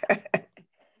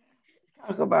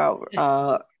talk about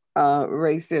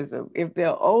racism. If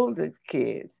they're older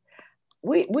kids,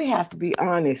 we have to be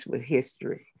honest with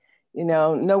history. You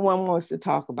know, no one wants to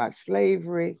talk about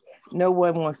slavery. No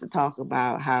one wants to talk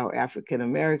about how African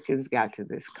Americans got to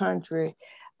this country.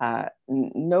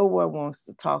 No one wants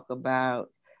to talk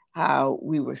about how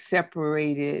we were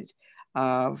separated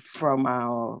from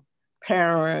our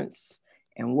parents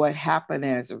and what happened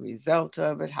as a result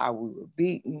of it, how we were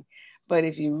beaten. But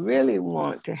if you really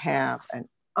want to have an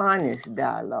honest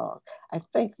dialogue, I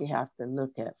think you have to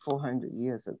look at 400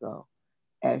 years ago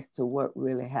as to what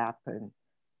really happened,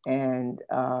 and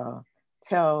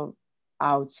tell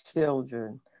our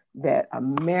children that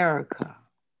America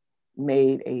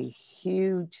made a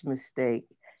huge mistake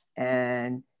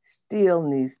and still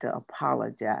needs to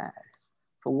apologize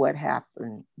for what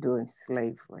happened during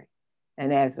slavery.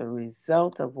 And as a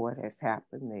result of what has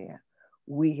happened there,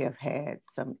 we have had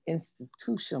some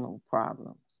institutional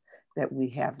problems that we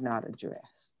have not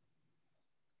addressed.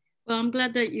 Well, I'm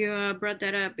glad that you brought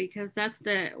that up, because that's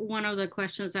the one of the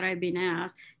questions that I've been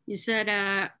asked. You said,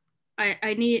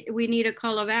 we need a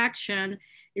call of action.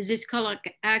 Is this call of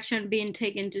action being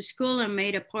taken to school and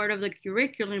made a part of the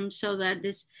curriculum so that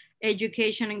this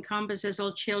education encompasses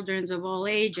all children of all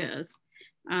ages?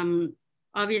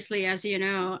 Obviously, as you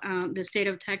know, the state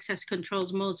of Texas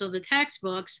controls most of the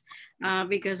textbooks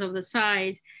because of the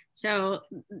size. So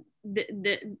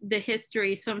the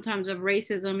history sometimes of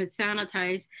racism is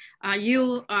sanitized.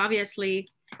 You obviously,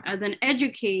 as an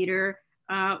educator,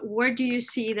 where do you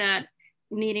see that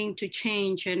needing to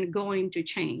change and going to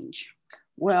change?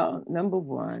 Well, number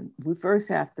one, we first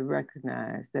have to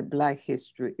recognize that Black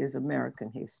history is American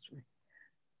history,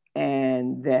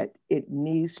 and that it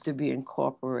needs to be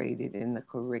incorporated in the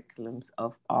curriculums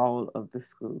of all of the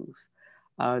schools.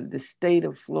 The state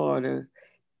of Florida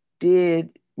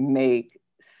did make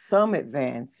some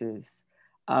advances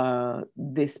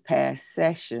this past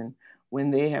session when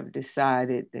they have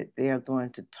decided that they are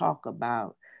going to talk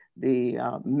about the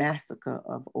massacre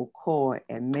of Ocoee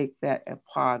and make that a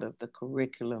part of the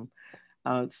curriculum,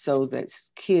 so that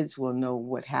kids will know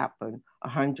what happened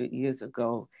 100 years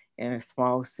ago in a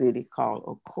small city called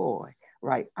Ocoee,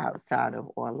 right outside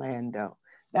of Orlando.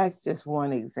 That's just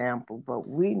one example, but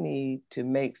we need to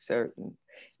make certain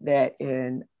that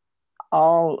in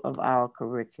all of our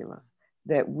curricula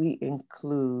that we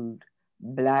include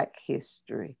Black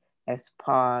history as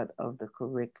part of the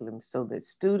curriculum, so that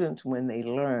students, when they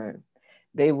learn,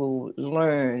 they will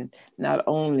learn not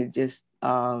only just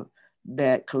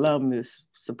that Columbus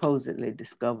supposedly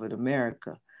discovered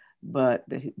America, but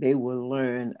they will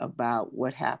learn about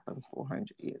what happened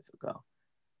 400 years ago.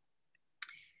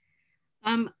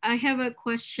 I have a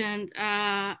question.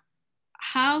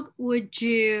 How would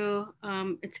you,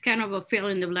 it's kind of a fill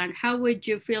in the blank, how would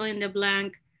you fill in the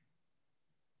blank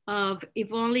of,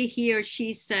 if only he or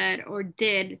she said or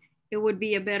did, it would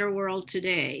be a better world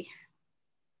today?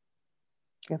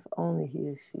 If only he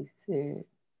or she said.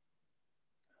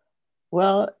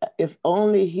 Well, if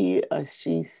only he or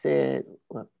she said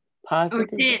what,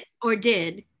 positive? Or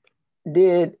did.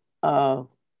 Did, or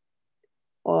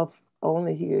if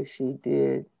only he or she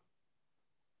did.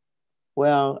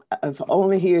 Well, if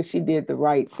only he or she did the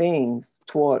right things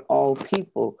toward all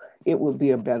people, it would be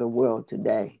a better world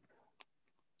today.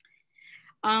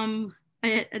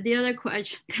 The other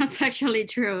question, that's actually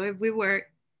true. If we were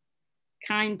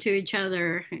kind to each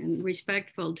other and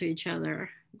respectful to each other,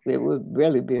 it would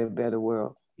really be a better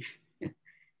world.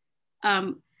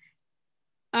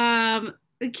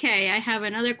 Okay, I have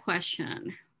another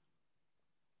question.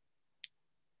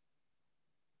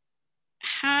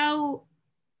 How,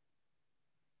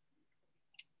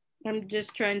 I'm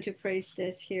just trying to phrase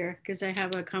this here because I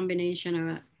have a combination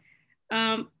of it.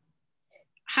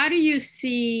 how do you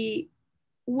see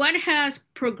what has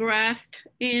progressed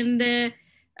in the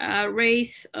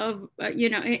race of,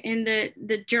 in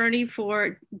the journey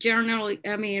for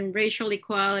racial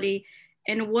equality,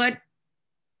 and what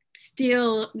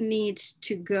still needs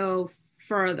to go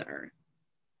further?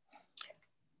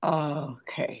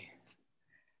 Okay.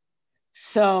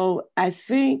 So I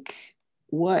think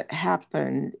what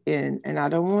happened and I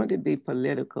don't want to be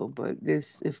political, but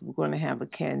if we're going to have a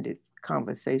candid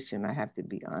conversation, I have to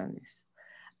be honest.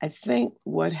 I think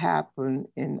what happened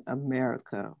in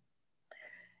America,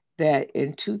 that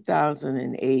in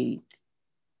 2008,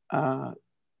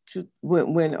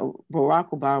 when Barack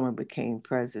Obama became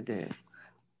president,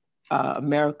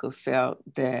 America felt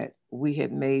that we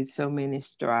had made so many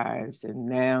strides and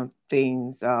now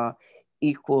things are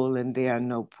equal and there are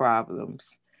no problems.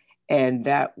 And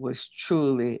that was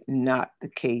truly not the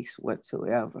case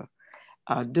whatsoever.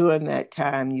 During that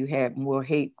time, you had more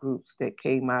hate groups that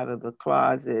came out of the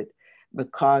closet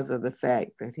because of the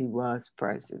fact that he was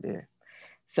president.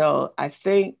 So I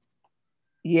think,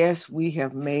 yes, we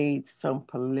have made some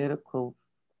political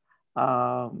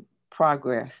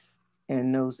progress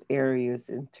in those areas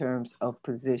in terms of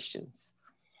positions.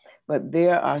 But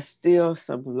there are still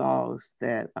some laws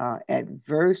that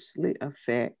adversely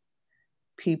affect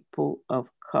people of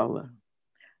color.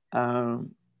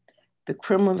 The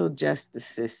criminal justice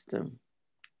system,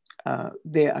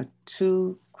 there are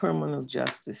two criminal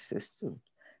justice systems.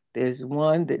 There's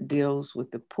one that deals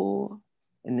with the poor,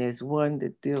 and there's one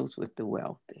that deals with the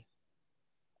wealthy.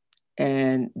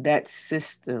 And that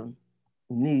system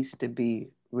needs to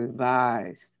be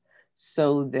revised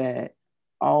so that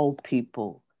all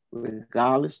people,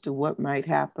 regardless to what might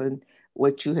happen,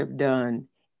 what you have done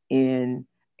in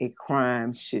a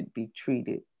crime, should be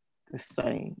treated the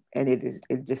same. And it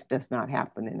just does not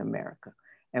happen in America.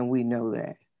 And we know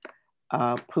that.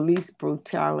 Police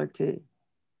brutality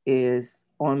is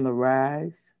on the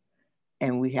rise,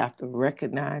 and we have to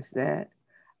recognize that.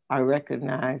 I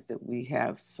recognize that we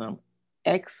have some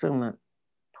excellent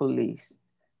police,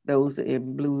 those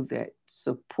in blue that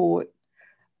support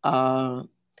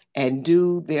and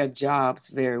do their jobs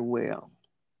very well.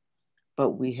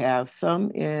 But we have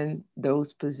some in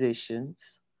those positions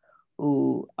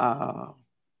who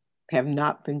have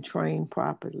not been trained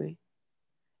properly,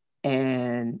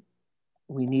 and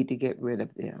we need to get rid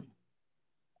of them.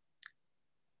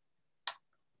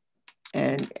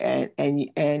 And I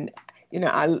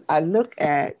look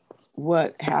at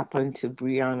what happened to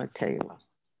Breonna Taylor.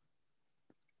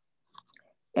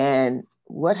 And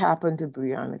what happened to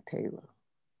Breonna Taylor?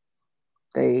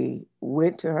 They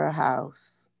went to her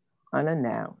house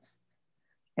unannounced,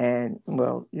 and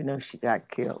she got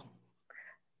killed.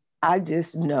 I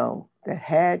just know that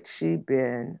had she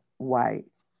been white,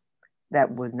 that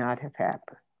would not have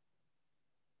happened.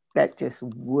 That just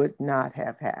would not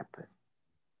have happened.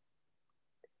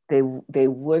 They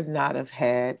would not have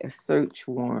had a search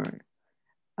warrant,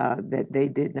 that they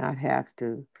did not have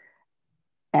to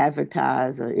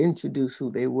advertise or introduce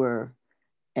who they were,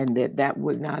 and that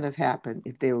would not have happened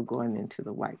if they were going into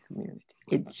the white community.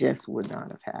 It just would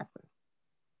not have happened.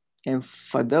 And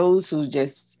for those who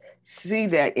just see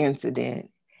that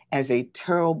incident as a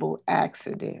terrible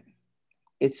accident,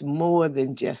 it's more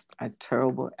than just a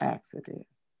terrible accident.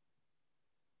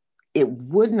 It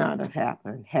would not have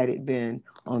happened had it been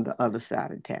on the other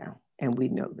side of town, and we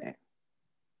know that.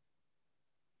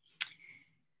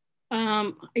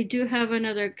 I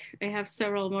have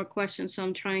several more questions, so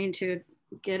I'm trying to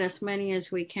get as many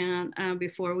as we can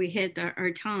before we hit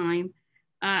our time.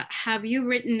 Have you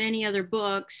written any other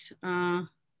books? I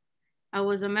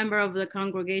was a member of the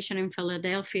congregation in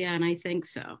Philadelphia, and I think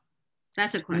so.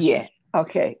 That's a question. Yeah,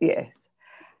 okay, yes.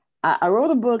 I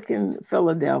wrote a book in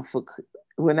Philadelphia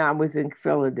when I was in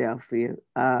Philadelphia,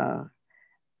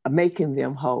 Making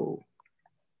Them Whole.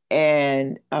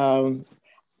 And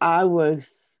I was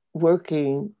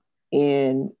working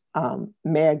in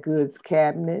Mayor Good's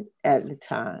cabinet at the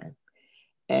time.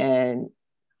 And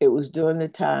it was during the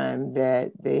time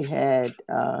that they had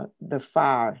the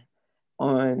fire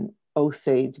on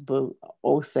Osage,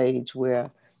 where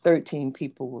 13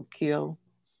 people were killed.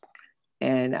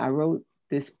 And I wrote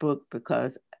this book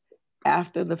because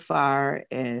after the fire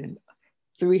and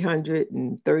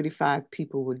 335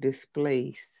 people were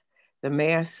displaced, the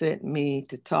mayor sent me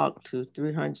to talk to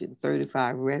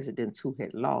 335 residents who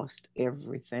had lost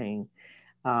everything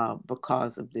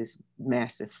because of this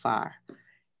massive fire.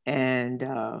 And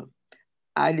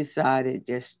I decided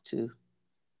just to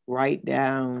write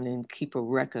down and keep a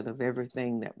record of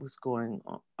everything that was going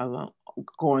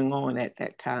on at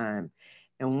that time.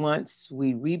 And once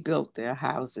we rebuilt their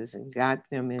houses and got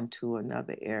them into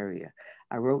another area,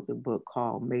 I wrote the book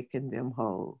called Making Them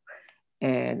Whole.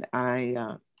 And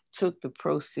I took the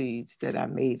proceeds that I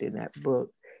made in that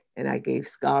book and I gave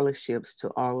scholarships to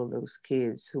all of those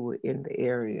kids who were in the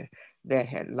area that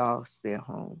had lost their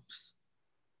homes.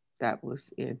 That was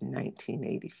in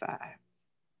 1985.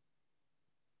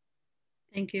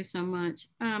 Thank you so much.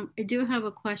 I do have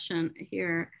a question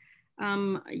here.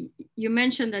 You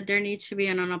mentioned that there needs to be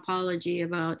an apology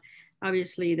about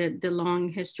obviously the long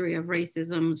history of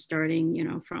racism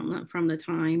starting, from the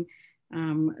time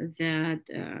that,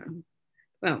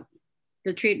 well,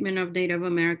 the treatment of Native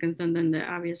Americans and then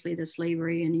obviously the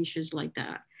slavery and issues like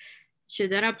that.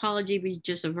 Should that apology be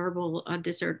just a verbal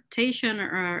dissertation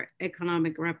or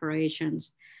economic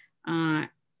reparations?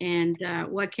 And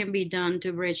what can be done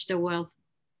to bridge the wealth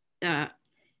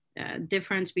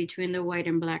difference between the white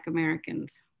and Black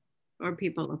Americans or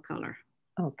people of color?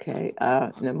 Okay,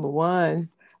 number one,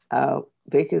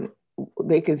 they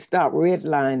can stop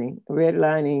redlining.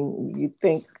 Redlining, you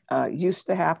think used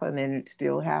to happen, and it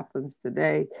still happens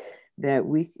today.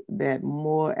 That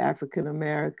more African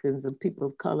Americans and people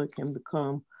of color can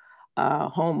become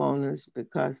homeowners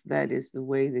because that is the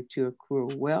way that you accrue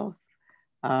wealth.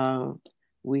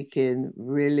 We can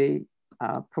really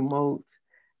promote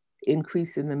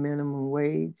increasing the minimum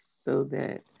wage so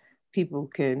that people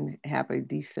can have a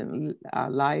decent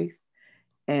life.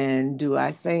 And do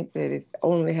I think that it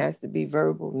only has to be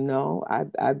verbal? No,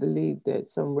 I believe that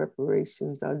some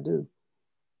reparations are due.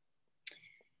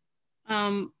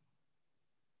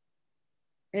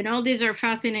 And all these are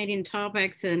fascinating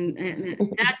topics, and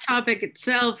that topic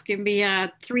itself can be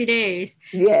 3 days.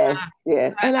 Yes,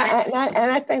 yes. And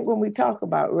I think when we talk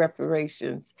about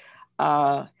reparations,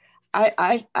 I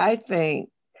think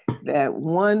that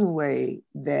one way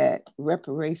that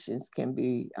reparations can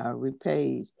be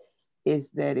repaid is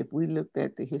that if we looked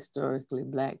at the historically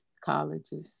Black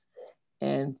colleges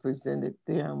and presented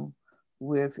them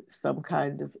with some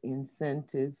kind of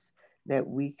incentives that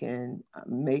we can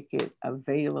make it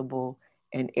available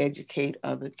and educate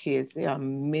other kids. There are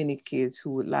many kids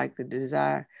who would like the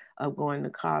desire of going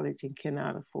to college and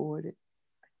cannot afford it.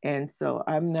 And so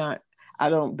I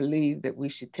don't believe that we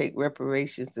should take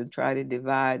reparations and try to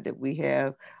divide that we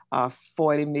have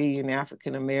 40 million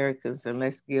African Americans and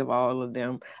let's give all of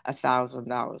them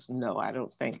 $1,000. No, I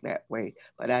don't think that way.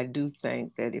 But I do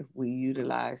think that if we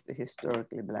utilize the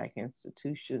historically Black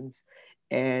institutions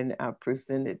and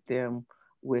presented them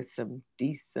with some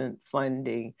decent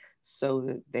funding so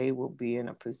that they will be in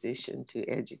a position to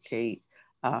educate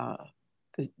the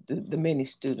many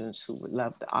students who would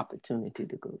love the opportunity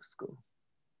to go to school.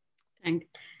 Thanks.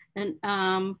 And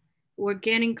we're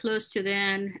getting close to the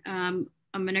end. I'm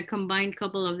going to combine a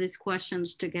couple of these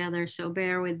questions together, so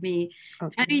bear with me.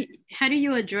 Okay. How do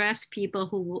you address people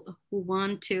who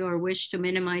want to or wish to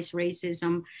minimize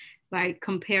racism by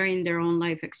comparing their own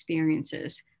life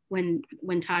experiences when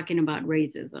talking about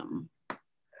racism?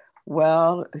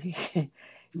 Well,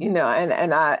 and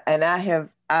I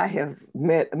have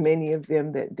met many of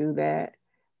them that do that,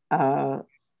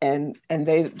 and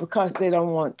they, because they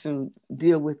don't want to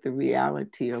deal with the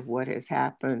reality of what has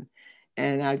happened.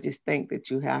 And I just think that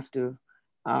you have to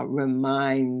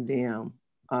remind them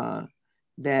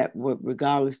that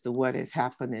regardless of what has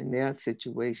happened in their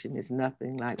situation, is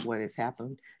nothing like what has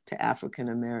happened to African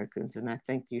Americans. And I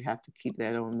think you have to keep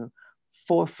that on the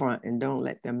forefront and don't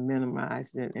let them minimize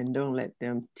it, and don't let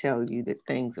them tell you that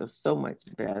things are so much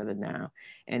better now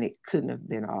and it couldn't have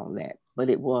been all that, but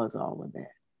it was all of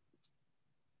that.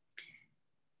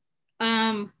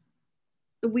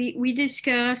 We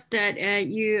discussed that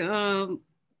you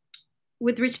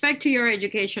with respect to your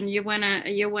education, you went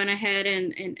ahead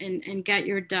and got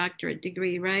your doctorate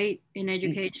degree, right, in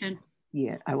education?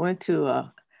 Yeah, I went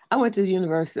to the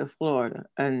University of Florida,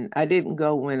 and I didn't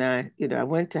go when I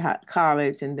went to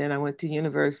college, and then I went to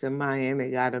University of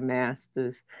Miami, got a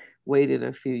master's, waited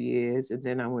a few years, and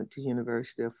then I went to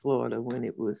University of Florida when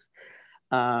it was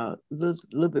a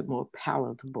little bit more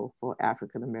palatable for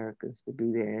African Americans to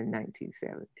be there in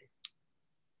 1970.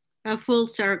 A full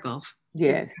circle.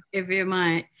 Yes. If you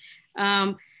might.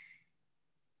 I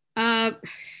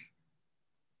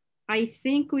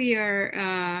think we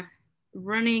are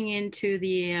running into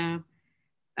the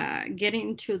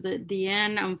getting to the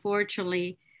end,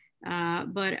 unfortunately.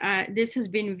 But this has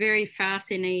been very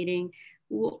fascinating.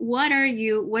 What are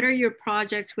your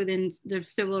projects within the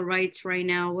civil rights right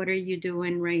now? What are you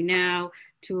doing right now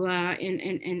to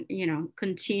and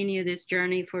continue this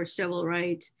journey for civil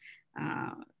rights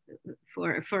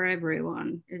for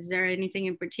everyone? Is there anything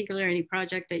in particular, any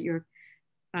project that you're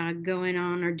going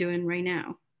on or doing right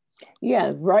now?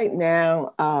 Yeah, right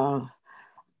now,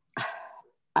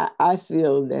 I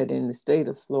feel that in the state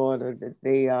of Florida that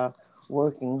they are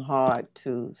working hard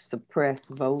to suppress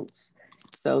votes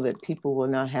so that people will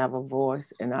not have a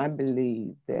voice. And I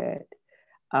believe that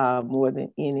more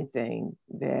than anything,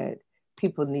 that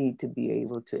people need to be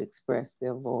able to express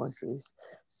their voices.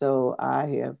 So I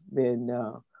have been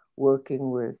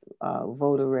working with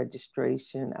voter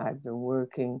registration. I've been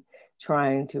working,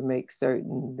 trying to make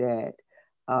certain that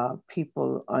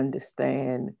people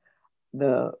understand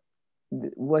the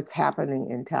what's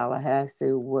happening in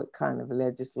Tallahassee, what kind of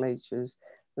legislative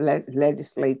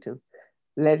legislation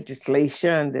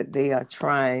that they are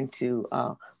trying to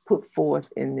put forth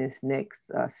in this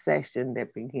next session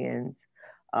that begins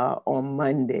on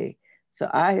Monday. So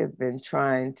I have been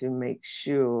trying to make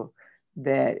sure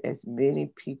that as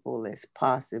many people as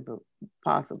possible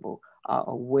are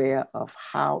aware of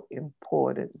how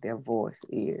important their voice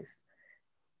is.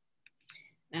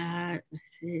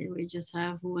 Let's see, we just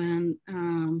have one.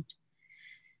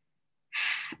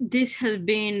 This has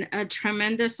been a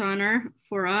tremendous honor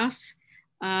for us.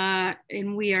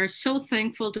 And we are so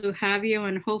thankful to have you.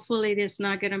 And hopefully it's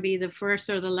not going to be the first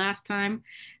or the last time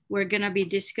we're going to be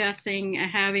discussing,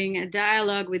 having a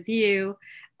dialogue with you.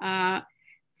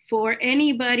 For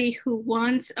anybody who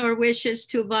wants or wishes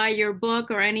to buy your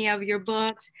book or any of your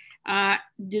books,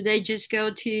 do they just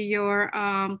go to your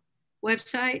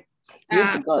website? You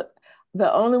can go.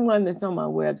 The only one that's on my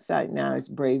website now is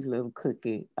Brave Little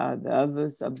Cookie. The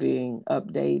others are being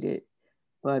updated,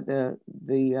 but the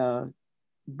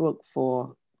book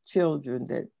for children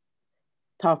that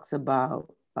talks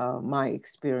about my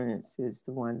experience is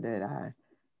the one that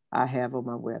I have on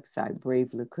my website,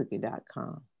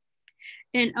 bravelittlecookie.com.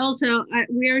 And also,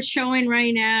 we are showing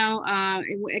right now,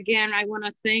 again, I want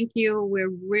to thank you. We're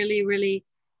really,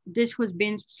 this has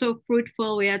been so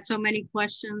fruitful. We had so many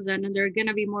questions, and there are going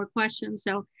to be more questions.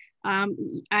 So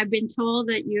I've been told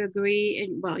that you agree,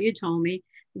 and well, you told me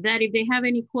that if they have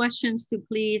any questions, to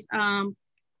please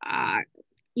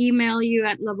email you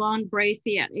at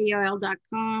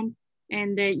lavonbracy@aol.com,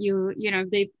 and that if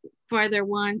they further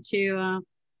want to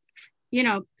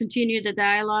continue the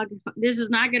dialogue. This is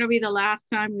not going to be the last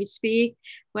time we speak,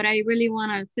 but I really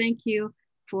want to thank you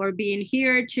for being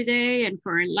here today and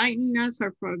for enlightening us,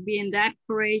 or for being that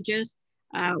courageous.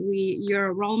 You're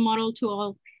a role model to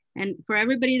all. And for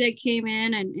everybody that came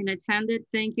in and attended,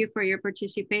 thank you for your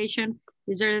participation.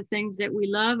 These are the things that we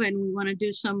love, and we want to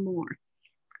do some more.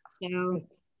 So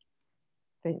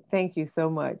thank you so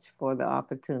much for the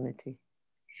opportunity.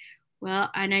 Well,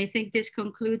 and I think this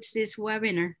concludes this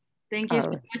webinar. Thank you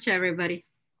so much, everybody.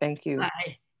 Thank you.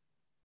 Bye.